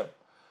Hashem.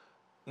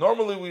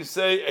 Normally we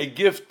say a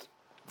gift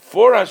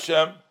for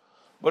Hashem,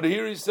 but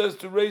here he says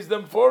to raise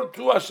them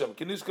to Hashem.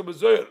 Kiniska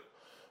b'zoyer.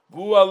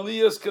 Vu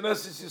aliyas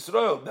Knesset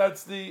Yisrael.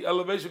 That's the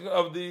elevation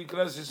of the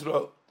Knesset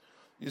Yisrael.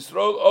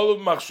 Yisrael all of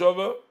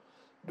machshava,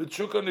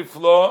 b'tshuka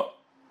nifla,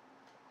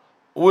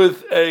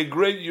 with a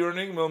great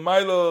yearning,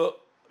 milmata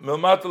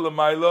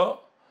l'mayla,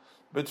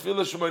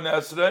 b'tfila shemoneh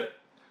esrei.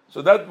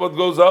 So that's what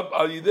goes up.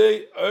 Al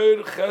yidei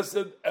oir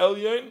chesed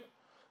elyon,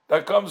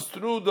 that comes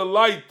through the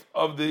light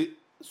of the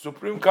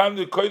supreme kind,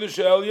 the kodesh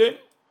elyon,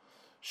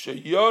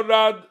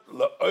 Sheyorad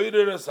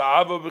la'oideres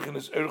ha'ava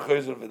b'chinas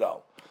erchoizer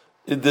v'dal.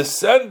 It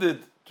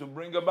descended to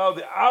bring about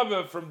the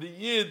ava from the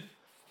yid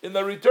in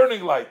the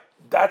returning light.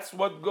 That's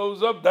what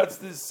goes up. That's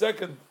the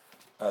second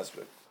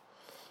aspect.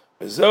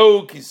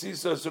 Ezeu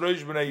kisisa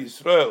esroish b'nei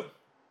Yisrael.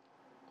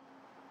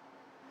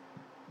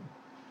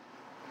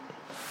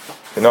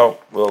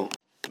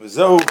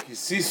 Ezeu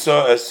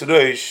kisisa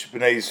esroish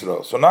b'nei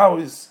Yisrael. So now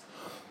he's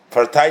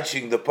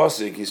fartaiching the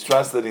pasuk. He's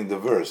translating the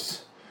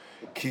verse.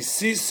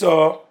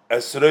 Kisisa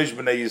esroish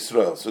b'nei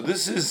Yisrael. So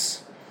this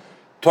is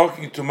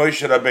talking to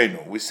Moshe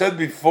Rabbeinu. We said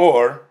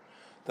before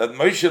that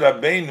Moshe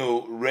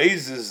Rabbeinu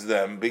raises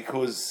them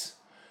because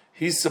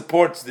he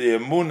supports the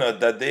emunah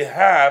that they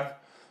have,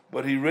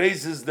 but he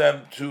raises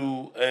them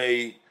to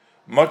a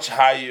much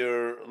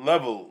higher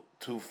level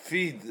to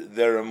feed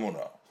their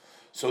emunah.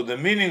 So the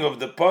meaning of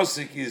the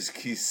pasuk is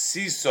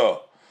kisisa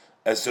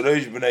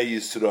esroish b'nei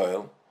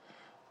Yisrael.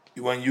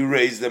 When you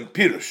raise them,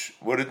 pirush.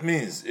 What it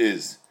means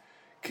is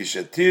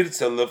kishatir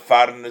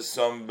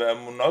tzelefarnesom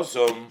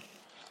be'emunosom.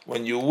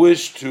 When you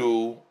wish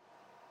to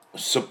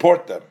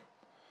support them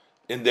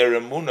in their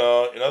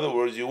emunah, in other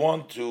words, you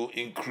want to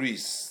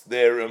increase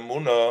their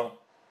emunah,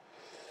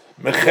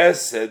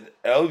 mechesed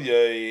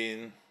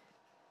elyain,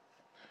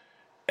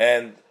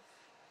 and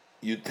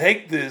you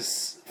take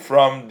this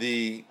from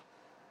the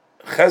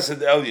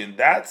chesed elyain.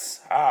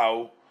 That's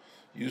how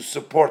you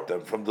support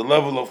them, from the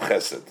level of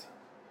chesed.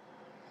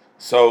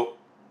 So,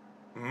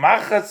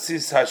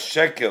 machatzis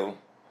hashekel,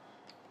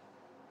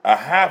 a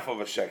half of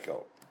a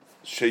shekel,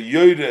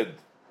 sheyored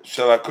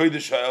shel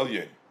hakodesh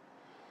ha'elyon,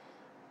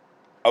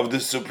 of the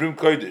supreme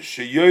kodesh,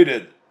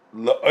 sheyored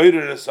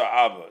la'oideres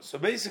ha'ava. So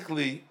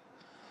basically,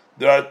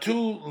 there are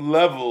two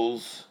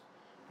levels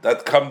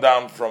that come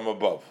down from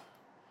above.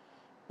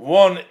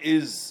 One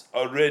is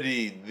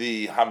already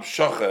the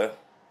hamshacha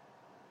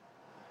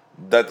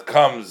that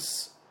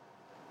comes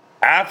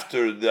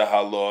after the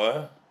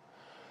haloah,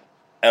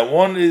 and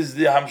one is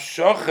the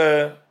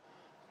hamshacha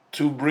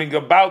to bring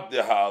about the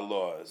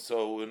haloah.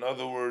 So, in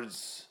other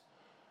words,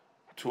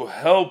 to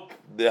help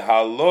the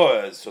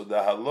haloah, so the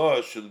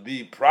haloah should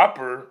be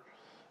proper.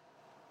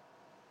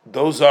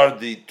 Those are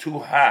the two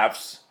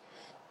halves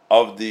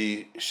of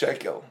the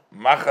shekel,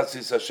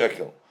 machatzis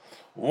shekel.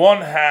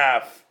 One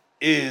half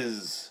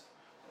is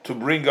to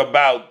bring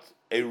about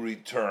a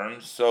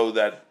return, so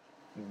that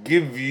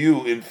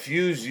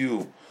infuse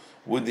you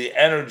with the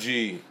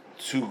energy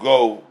to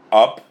go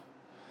up,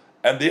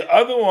 and the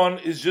other one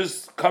is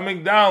just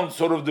coming down,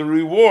 sort of the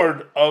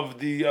reward of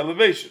the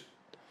elevation.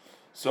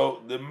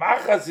 So the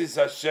machatzis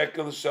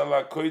shekel shel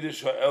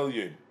hakodesh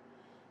ha'elyon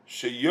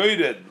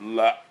sheyored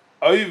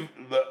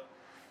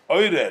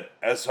la'oired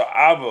es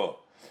ha'ava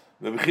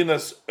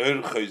v'b'chinas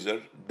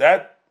erchoizer,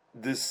 that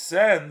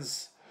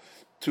descends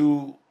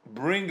to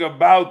bring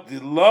about the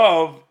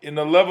love in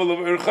a level of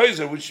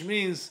erchoizer, which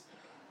means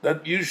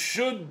that you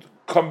should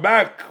come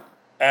back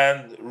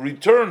and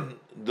return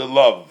the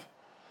love.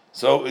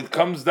 So it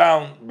comes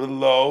down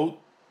below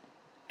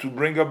to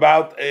bring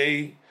about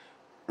a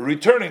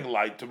returning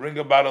light, to bring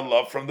about a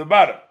love from the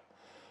bottom.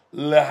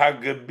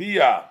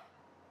 Lehagabia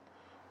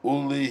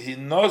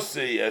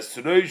ulihinose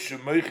esroi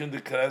shemoichin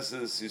de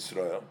knesses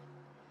Yisrael.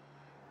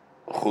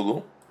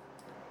 Chulu.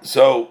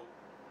 So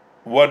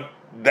what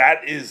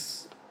that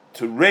is,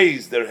 to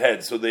raise their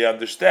head so they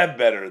understand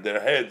better, their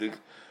head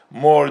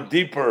more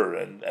deeper,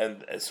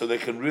 and so they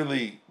can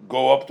really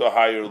go up to a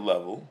higher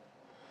level.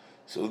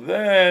 So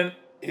then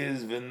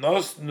is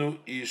v'nosnu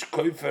ish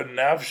koifer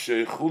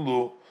nafshe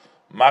chulu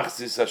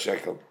machzis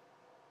hashekel.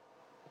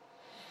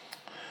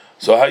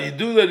 So how you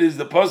do that is,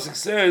 the pasuk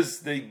says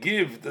they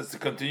give. That's the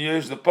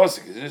continuation of the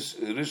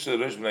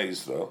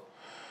pasuk.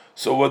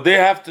 So what they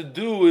have to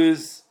do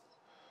is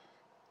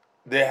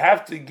they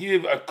have to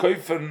give a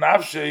koifer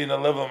nafshe in a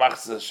level of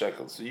machzis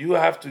hashekel. So you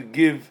have to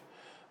give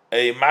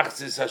a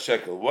machzis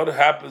hashekel. What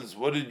happens?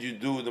 What did you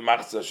do with the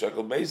machzis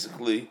hashekel?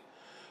 Basically,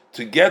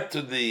 to get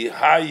to the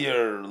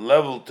higher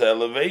level, to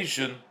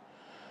elevation,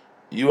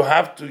 you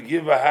have to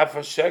give a half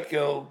a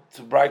shekel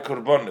to buy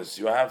korbanos.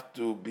 You have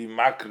to be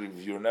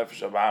makriv your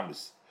nefesh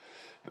abamis.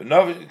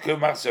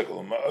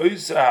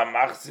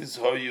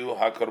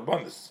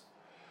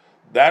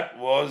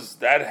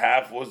 That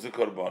half was the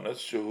korbanos.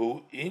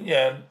 Shehu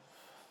inyan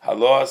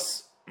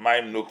halos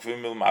maim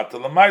nukvim milmata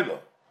lamaylo.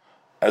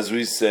 As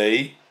we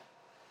say,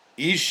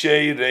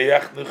 ishei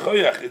reach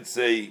nechoyach. It's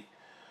a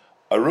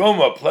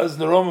aroma,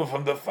 pleasant aroma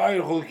from the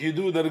fire,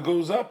 chulkidu, that it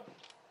goes up.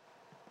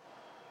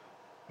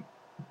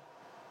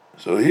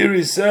 So here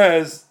he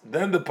says,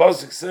 then the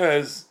pasuk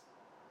says,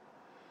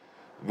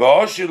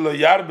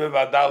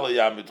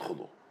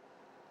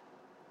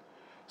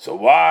 so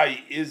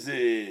why is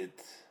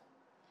it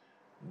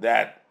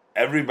that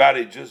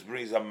everybody just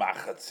brings a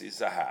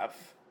machatzis, a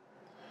half?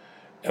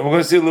 And we're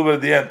going to see a little bit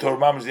at the end, Torah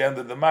Mama's the end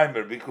of the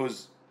Maimer,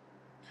 because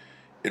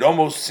it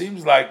almost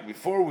seems like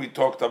before we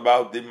talked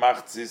about the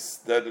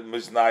machzis, that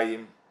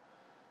misnaim,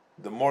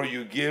 the more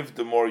you give,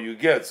 the more you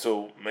get.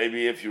 So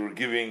maybe if you're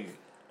giving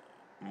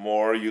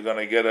more, you're going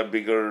to get a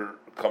bigger,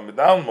 coming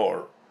down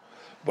more.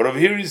 But over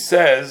here he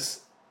says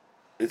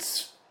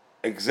it's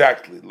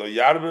exactly lo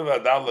yarbe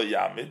v'adal lo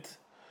yamit,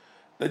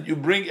 that you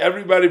bring,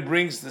 everybody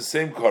brings the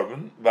same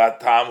korban.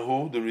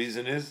 V'atamhu, the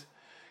reason is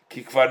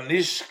ki kvar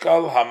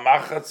nishkal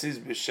hamachatzis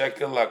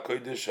b'shekel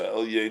hakodesh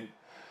ha'elyon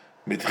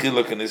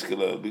mitchila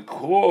kaniskala,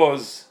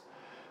 because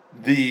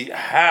the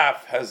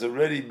half has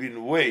already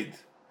been weighed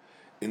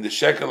in the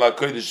shekel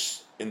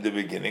hakodesh in the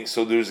beginning,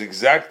 so there's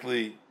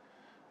exactly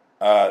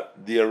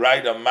the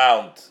right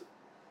amount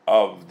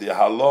of the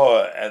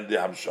haloah and the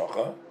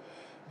hamshacha.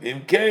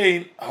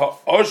 V'imkein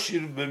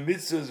ha'oshir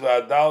b'mitzvahs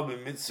v'adal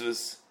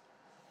b'mitzvahs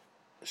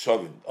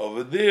shovin.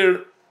 Over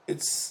there,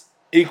 it's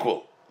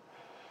equal.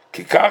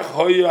 Kikach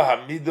hoya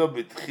hamida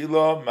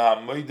b'tchila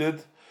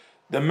ma'amoided.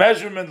 The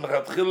measurement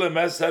l'chatchila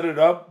mes set it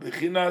up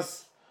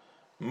b'chinas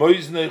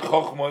moiznei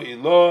chochma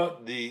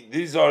ilah.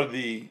 These are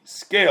the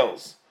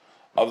scales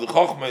of the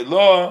chochma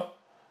ilah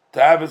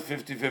to have it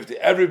 50-50.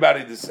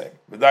 Everybody the same.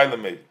 B'day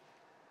l'meid.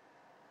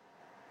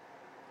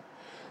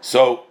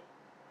 So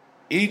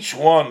each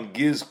one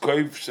gives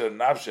koif sher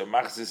nafshe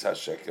machzis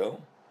hashekel.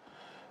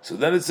 So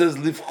then it says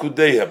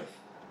lifkudehem.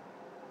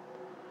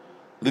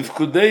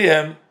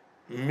 Lifkudehem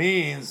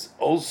means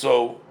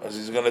also, as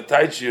he's going to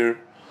teach here,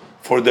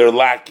 for their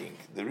lacking.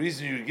 The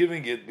reason you're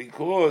giving it,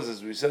 because,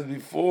 as we said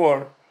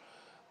before,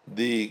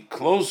 the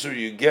closer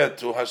you get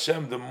to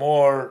Hashem, the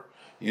more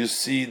you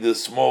see the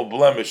small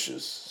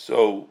blemishes.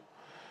 So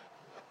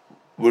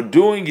we're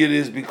doing it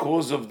is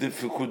because of the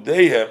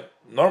Fukudehem.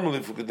 Normally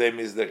Fukudehem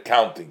means they're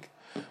counting,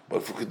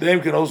 but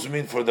Fukudehem can also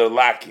mean for their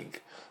lacking.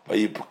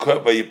 By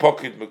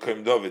pocket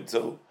Mekom David,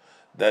 so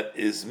that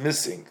is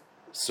missing.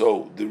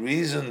 So the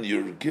reason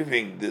you're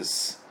giving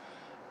this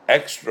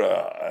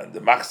extra and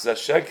the machzah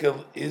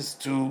shekel is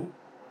to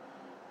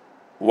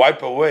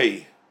wipe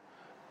away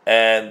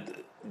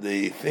and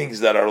the things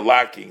that are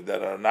lacking,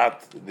 that are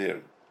not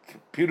there.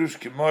 Pirush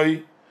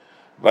kimoi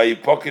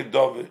vayipoket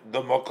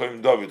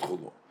Mekom David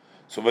chulu.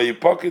 So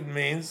vayipoket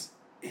means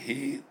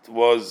he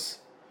was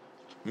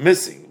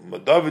missing.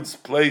 David's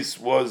place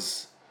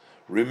was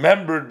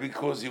remembered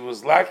because he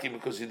was lacking,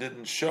 because he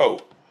didn't show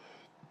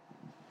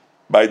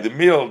by the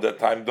meal that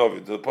time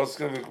David. The pasuk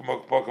David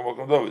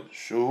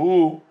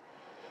shuhu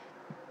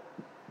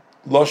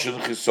loshen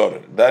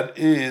chisoren. That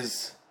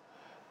is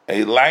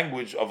a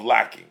language of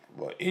lacking.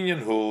 But inyan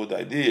hu, the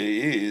idea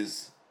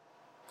is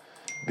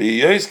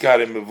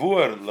beyoiskar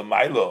mevuar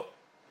lemailo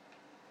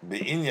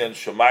beinyan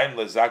shomayim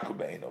lezaku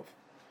beinov.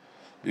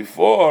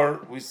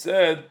 Before we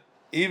said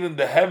even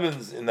the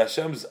heavens in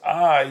Hashem's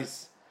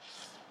eyes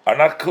are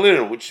not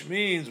clear, which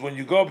means when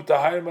you go up to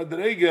higher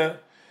madrega,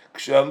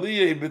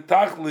 kshaliyah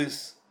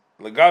betachlis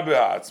legabe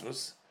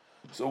ha'atzmus.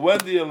 So when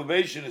the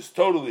elevation is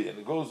totally, and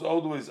it goes all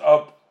the way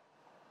up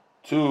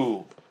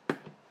to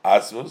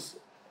atzmus,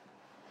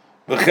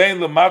 v'chein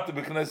lemata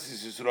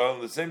b'knesses Yisrael,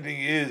 and the same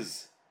thing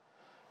is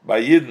by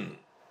Yidden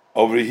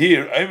over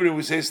here.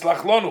 We say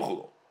slach lanu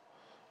chulu.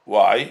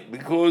 Why?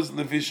 Because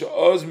lefisha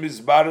oz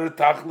mizbarer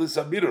tachlis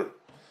abirur.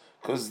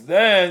 Because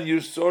then you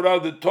sort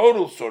out the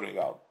total sorting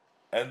out.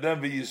 And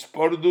then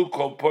v'yispordu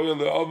kol poya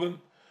le'oven,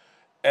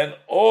 and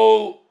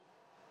all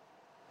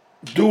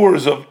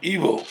doers of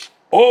evil,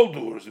 all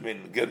doers,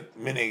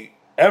 meaning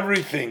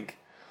everything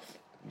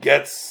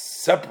gets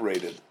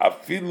separated.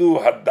 Afilu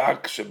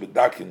hadak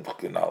shebedakin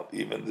tchinal,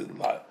 even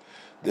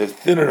the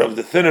thinner of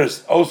the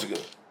thinners also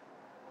get.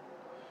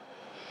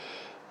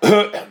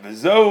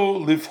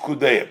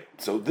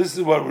 So this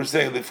is what we're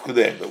saying,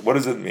 lifkudeim. But what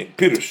does it mean?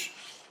 Pirush.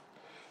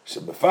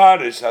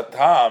 Shebefarish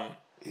hatam.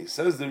 He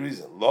says the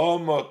reason. Lo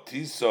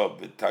motiso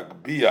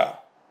v'tagbia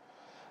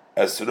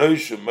es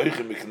roishu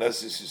meichem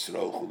mikneses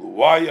Yisrael chulu.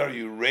 Why are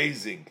you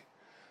raising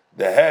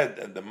the head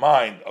and the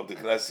mind of the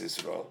Knesset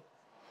Yisrael?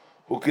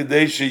 Hu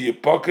kedei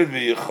sheyipoket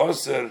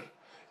v'yichoser,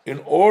 in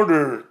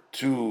order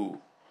to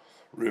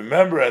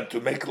remember and to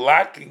make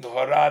lacking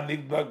hara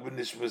nidbak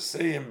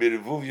b'nishmaseim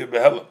b'rivuvya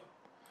behelam.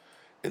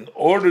 In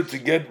order to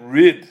get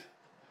rid,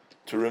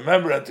 to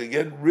remember and to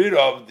get rid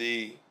of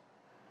the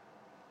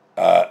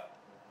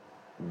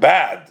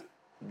bad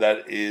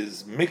that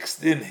is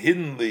mixed in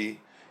hiddenly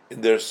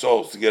in their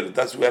souls, to get it.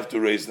 That's why we have to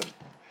raise them.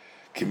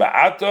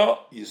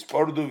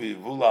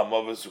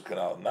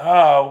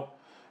 Now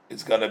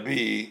it's going to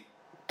be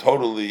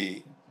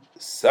totally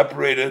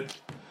separated,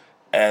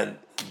 and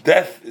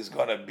death is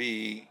going to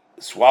be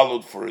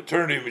swallowed for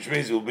eternity, which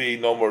means there will be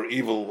no more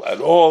evil at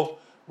all.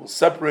 We'll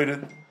separate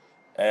it,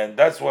 and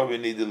that's why we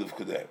need to live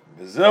kudem.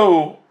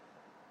 V'zeu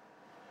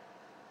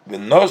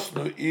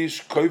v'nosnu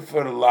ish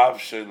koifer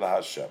lav shel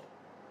Hashem.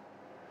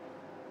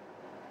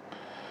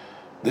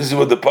 This is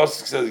what the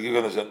pasuk says. You're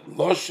going to say,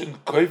 Loshin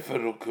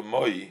koifer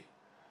ukemoi.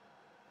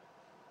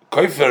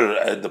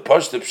 Koifer, the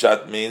Pashto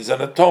pshat means an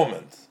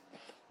atonement.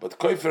 But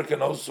koifer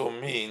can also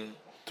mean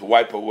to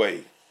wipe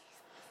away.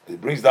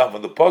 It brings down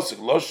from the pasuk,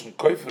 Loshin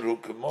koifer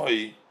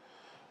ukemoi,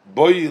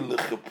 boi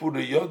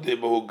lechepura yodeh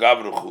bohu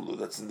gavru chulu.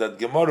 That's in that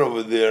Gemara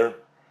over there.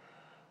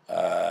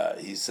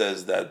 He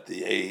says that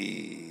the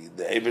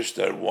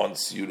Eibishter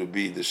wants you to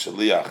be the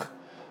Shaliach.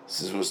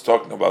 This was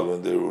talking about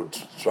when they were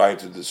trying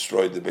to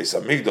destroy the Beis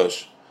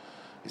Hamikdash,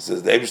 He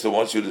says the Eibishter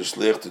wants you to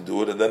shliach to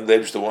do it, and then the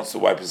Eibishter wants to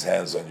wipe his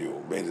hands on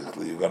you.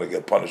 Basically, you're going to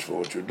get punished for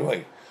what you're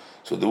doing.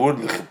 So the word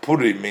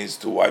l'chipuri means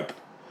to wipe.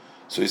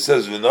 So he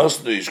says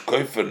v'nosnu ish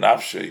koifer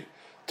nafshei,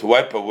 to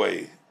wipe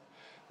away.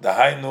 The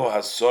hainu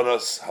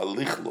hasoras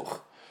halichluch,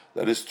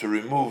 that is to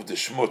remove the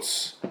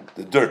shmutz,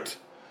 the dirt,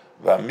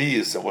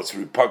 v'amiyis, and what's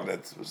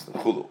repugnant was the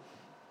chulu.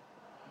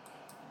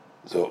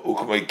 So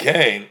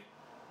ukmeikein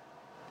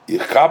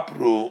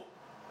yichapru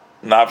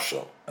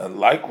nafsho, and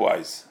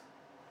likewise.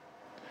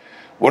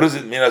 What does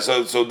it mean?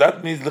 So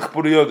that means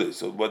l'chpuri yodeh.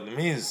 So what it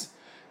means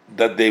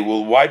that they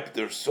will wipe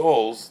their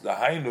souls. The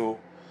hainu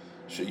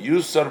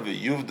sheyusar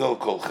v'yuvdal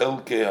kol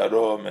chelkei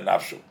hara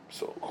menafshim.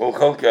 So kol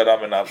chelkei hara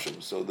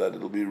menafshim, so that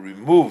it will be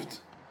removed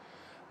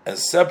and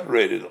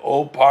separated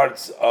all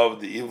parts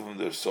of the evil from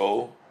their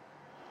soul.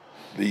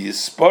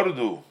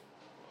 V'yispardu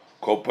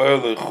kol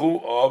po'el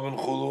lechu oven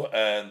chulu,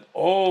 and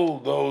all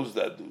those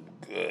that do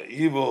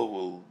evil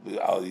will be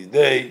al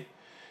yidei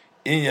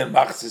inyan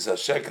machzis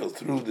hashekel,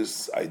 through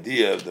this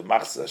idea of the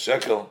machzis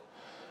hashekel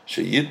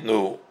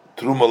sheyitnu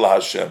truma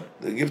Hashem.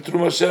 They give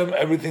truma Hashem,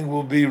 everything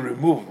will be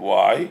removed.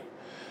 Why?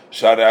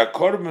 Sharei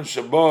korban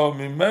sheba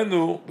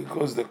mimenu,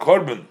 because the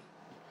korban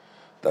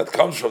that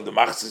comes from the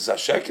machzis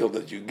hashekel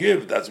that you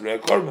give, that's rei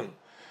korban,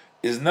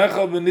 is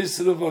nechal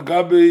v'nisruf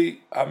agabi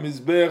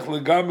hamizbeach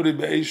legamri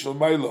be'eish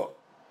l'maylo.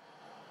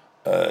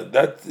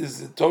 That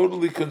is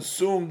totally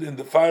consumed in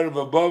the fire of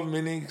above,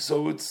 meaning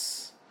so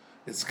it's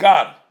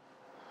gone.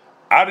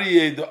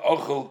 Aryeh the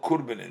ochel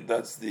kurbanin,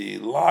 that's the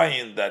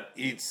lion that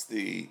eats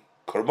the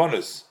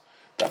korbanos,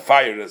 the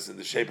fire is in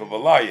the shape of a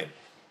lion.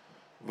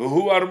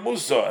 V'hu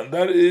armusa, and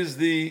that is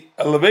the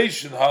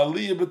elevation,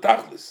 ha'aliyah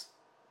b'tachlis.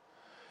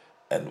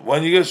 And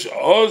when you get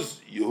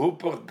oz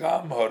yehupach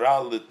gam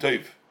hara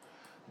l'toiv,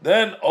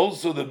 then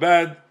also the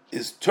bad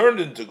is turned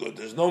into good.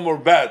 There's no more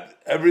bad.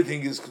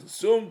 Everything is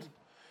consumed.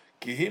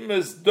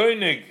 Kihimes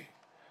doinig,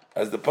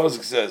 as the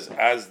pasuk says,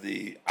 as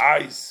the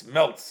ice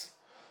melts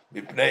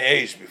b'pnei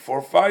eish,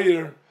 before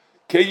fire,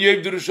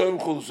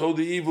 so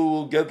the evil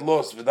will get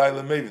lost.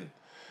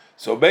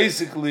 So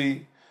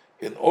basically,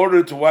 in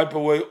order to wipe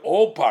away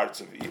all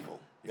parts of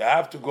evil, you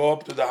have to go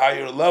up to the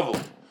higher level.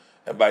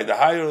 And by the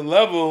higher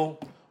level,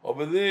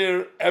 over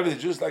there, everything,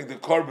 just like the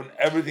korban,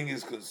 everything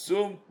is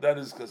consumed, that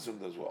is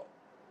consumed as well.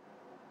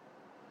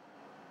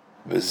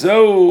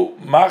 V'zeu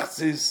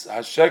machzis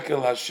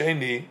hashekel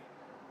hasheni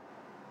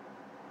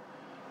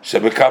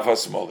shebekaf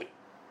hasmoli.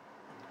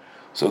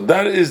 So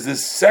that is the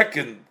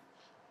second.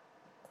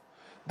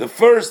 The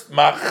first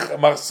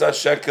machzah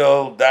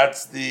shekel,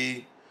 that's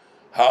the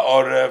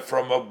ha'oreh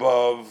from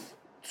above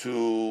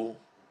to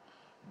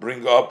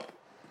bring up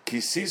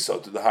kisiso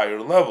to the higher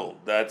level.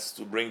 That's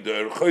to bring the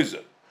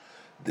erchoizer.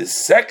 The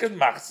second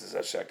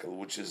machzah shekel,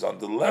 which is on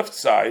the left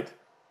side,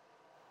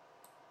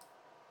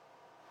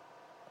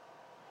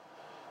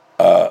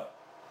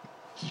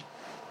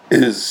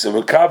 is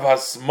shebekav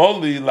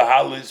hasmoli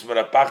lahalis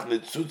merapach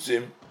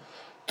nitzutzim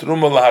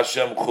truma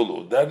laHashem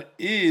chulu. That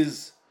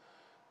is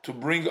to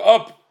bring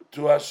up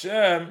to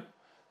Hashem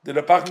the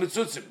rapach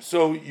nitzutzim.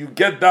 So you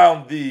get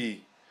down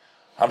the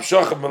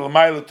hamshocha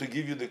melamayla to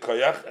give you the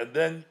koyach, and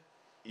then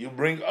you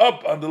bring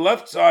up on the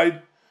left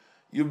side.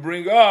 You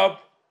bring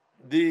up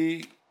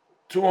the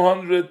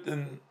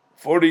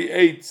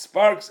 248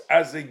 sparks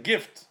as a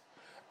gift,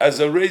 as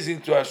a raising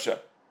to Hashem.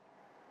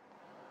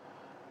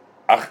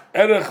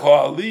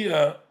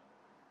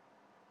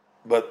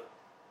 But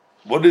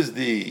what is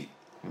the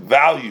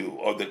value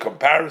of the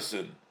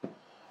comparison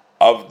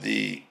of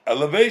the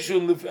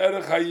elevation?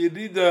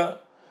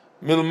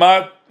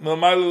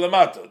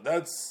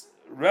 That's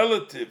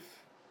relative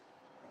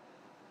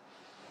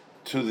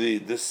to the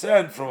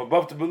descent from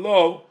above to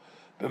below.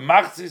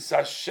 That's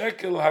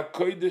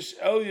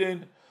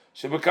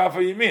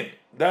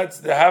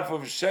the half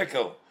of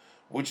shekel,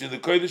 which in the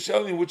kodesh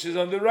elyon, which is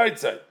on the right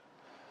side.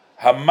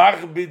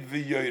 Hamachbid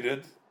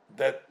v'yored,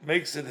 that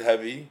makes it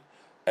heavy,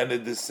 and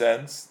it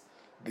descends.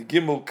 The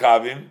gimel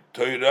kavim,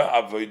 Torah,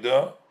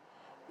 avodah,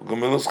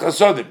 u'gemilus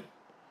chasodim,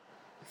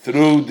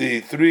 through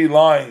the three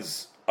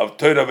lines of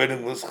Torah, avodah,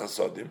 gemilus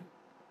chasodim.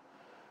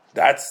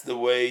 That's the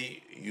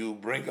way you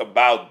bring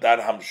about that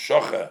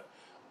hamshocha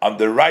on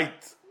the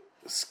right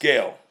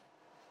scale.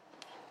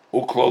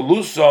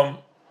 Uklolusam,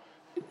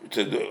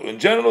 in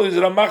general, is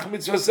Ramach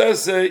mitzvah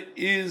sese,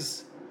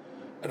 is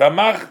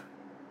Ramach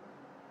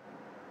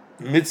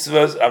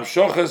mitzvahs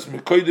amshochas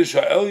mikodesh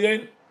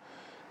ha'elyon.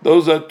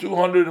 Those are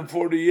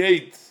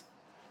 248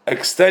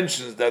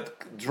 extensions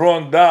that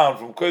drawn down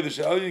from kodesh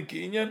ha'elyon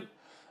ki'inyan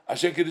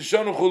asher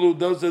kedeshanu chulu.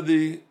 Those are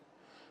the,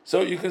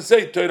 so you can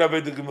say Torah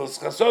avodah gemilus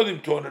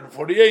chasodim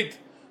 248,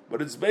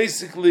 but it's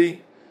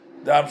basically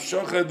the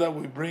amshocha that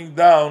we bring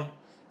down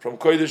from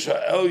kodesh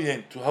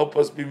ha'elyon to help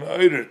us be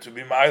ma'orer, to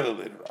be ma'ila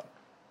later on.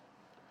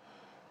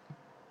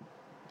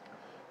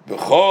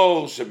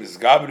 B'chol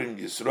shemizgabrim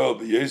Yisrael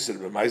b'yoser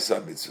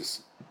b'maisa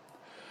mitzvahs.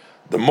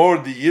 The more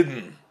the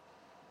Yidden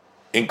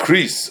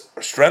increase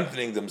or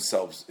strengthening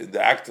themselves in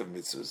the act of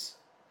mitzvahs,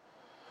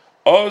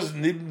 oz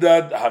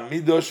nibdad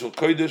hamidosh ul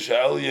kodesh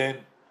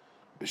ha'elyon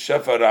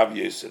b'shefa Rav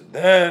Yosef.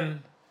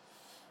 Then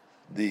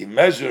the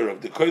measure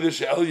of the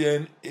Kodesh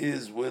Elyon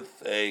is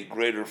with a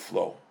greater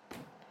flow.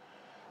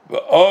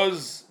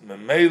 V'oz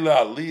memela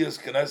aliyas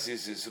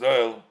Knesset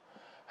Yisrael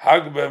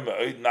hagbe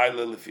me'od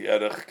naila lefi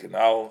erech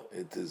kanal.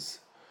 It is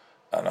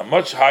on a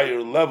much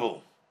higher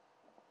level.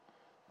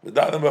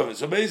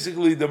 So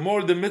basically, the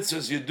more the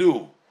mitzvahs you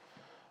do,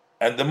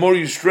 and the more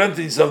you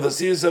strengthen yourself, the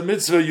siyas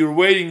mitzvah, you're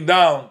weighing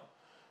down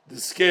the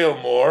scale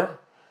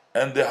more,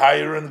 and the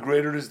higher and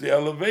greater is the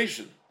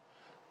elevation.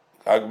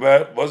 But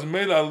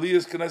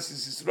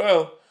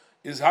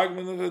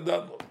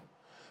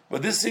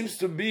this seems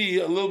to be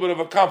a little bit of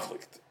a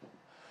conflict.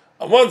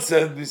 On one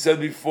side, we said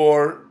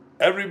before,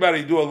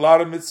 everybody do a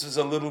lot of mitzvahs,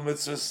 a little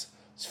mitzvahs,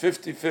 it's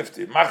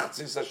 50-50.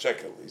 Machzis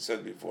shekel, he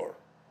said before.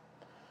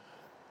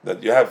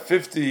 That you have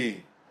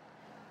 50,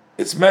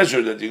 it's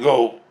measured that you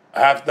go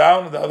half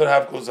down and the other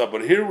half goes up.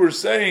 But here we're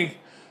saying,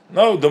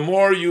 no, the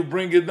more you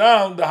bring it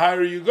down, the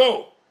higher you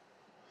go.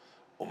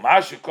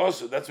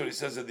 Umashikosu, that's what he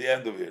says at the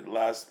end of here, the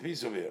last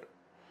piece of here.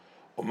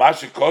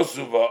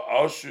 Umashikosu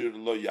va'ashur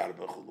lo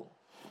yarbechulu.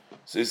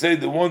 So he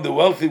said the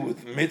wealthy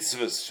with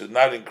mitzvahs should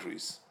not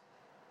increase.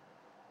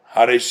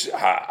 Well,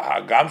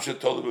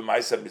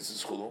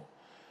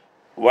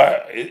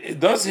 it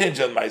does hinge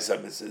on Maisa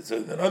mitzvahs. So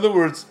in other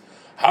words,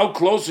 how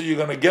close are you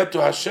going to get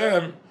to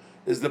Hashem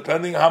is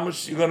depending how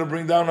much you're going to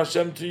bring down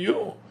Hashem to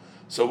you.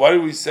 So why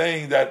are we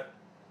saying that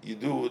you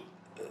do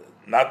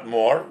not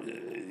more?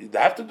 You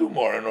have to do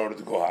more in order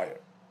to go higher.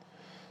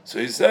 So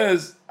he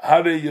says,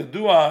 Hare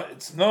Yadua,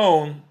 it's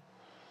known,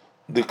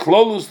 the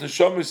Klolus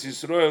Neshamas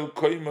Yisrael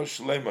Koima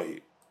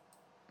Shlemahi,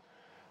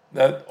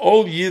 that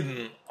all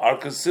Yidden are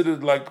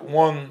considered like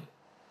one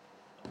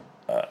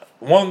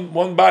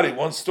body,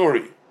 one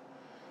story.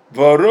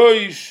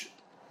 Varoish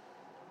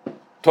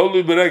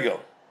Tolu Beregel,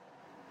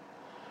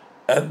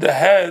 and the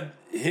head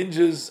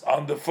hinges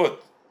on the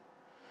foot,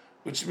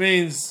 which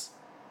means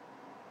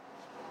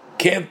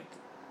can't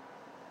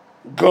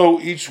go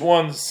each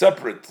one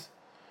separate.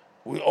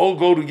 We all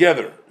go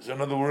together. So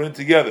in other words, we're in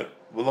together.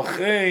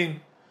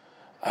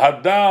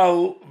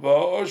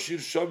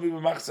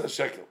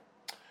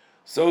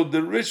 So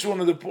the rich one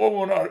and the poor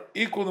one are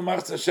equal to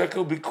machzah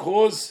shekel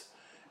because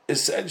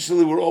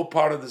essentially we're all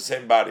part of the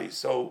same body.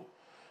 So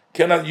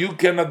you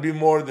cannot be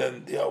more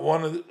than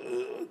one.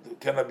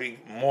 Cannot be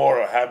more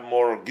or have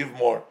more or give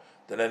more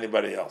than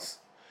anybody else.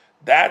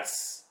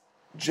 That's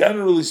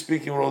generally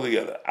speaking, we're all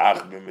together.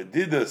 Ach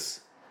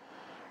b'medidas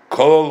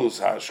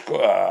kolus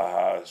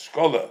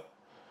hashkola.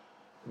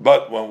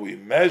 But when we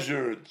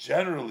measure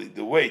generally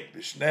the weight,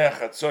 b'shnei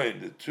chatzoyin,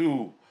 the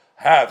two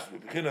halves,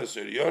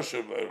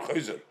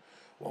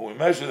 when we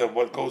measure them,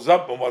 what goes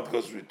up and what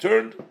goes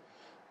returned,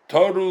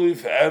 totally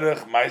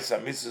fe'erech ma'isa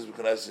mitzvahs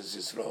b'knesses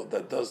Yisrael.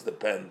 That does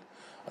depend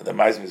on the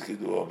ma'isa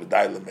mitzvahs of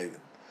B'dai L'Meven.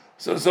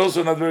 So it's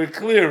also not very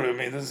clear. I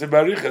mean, this is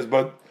bariches,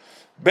 but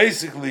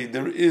basically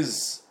there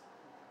is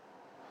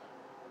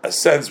a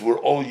sense where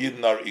all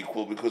Yidden are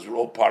equal because we're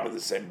all part of the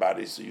same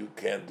body. So you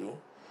can't do.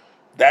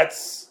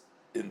 That's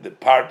in the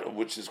part of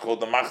which is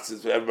called the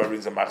machzis. Everybody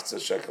brings a machzah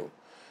shekel,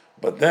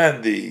 but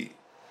then the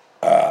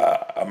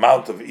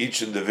amount of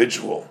each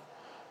individual,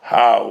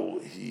 how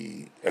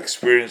he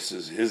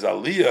experiences his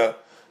aliyah,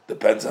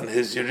 depends on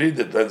his yirid,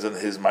 depends on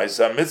his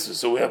ma'isa mitzvah.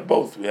 So we have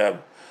both. We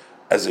have,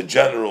 as a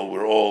general,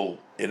 we're all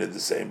in it the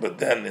same, but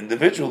then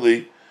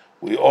individually,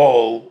 we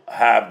all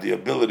have the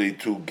ability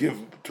to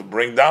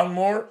bring down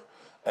more,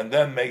 and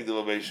then make the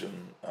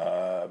elevation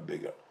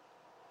bigger.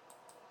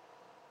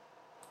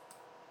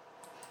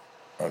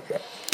 Okay.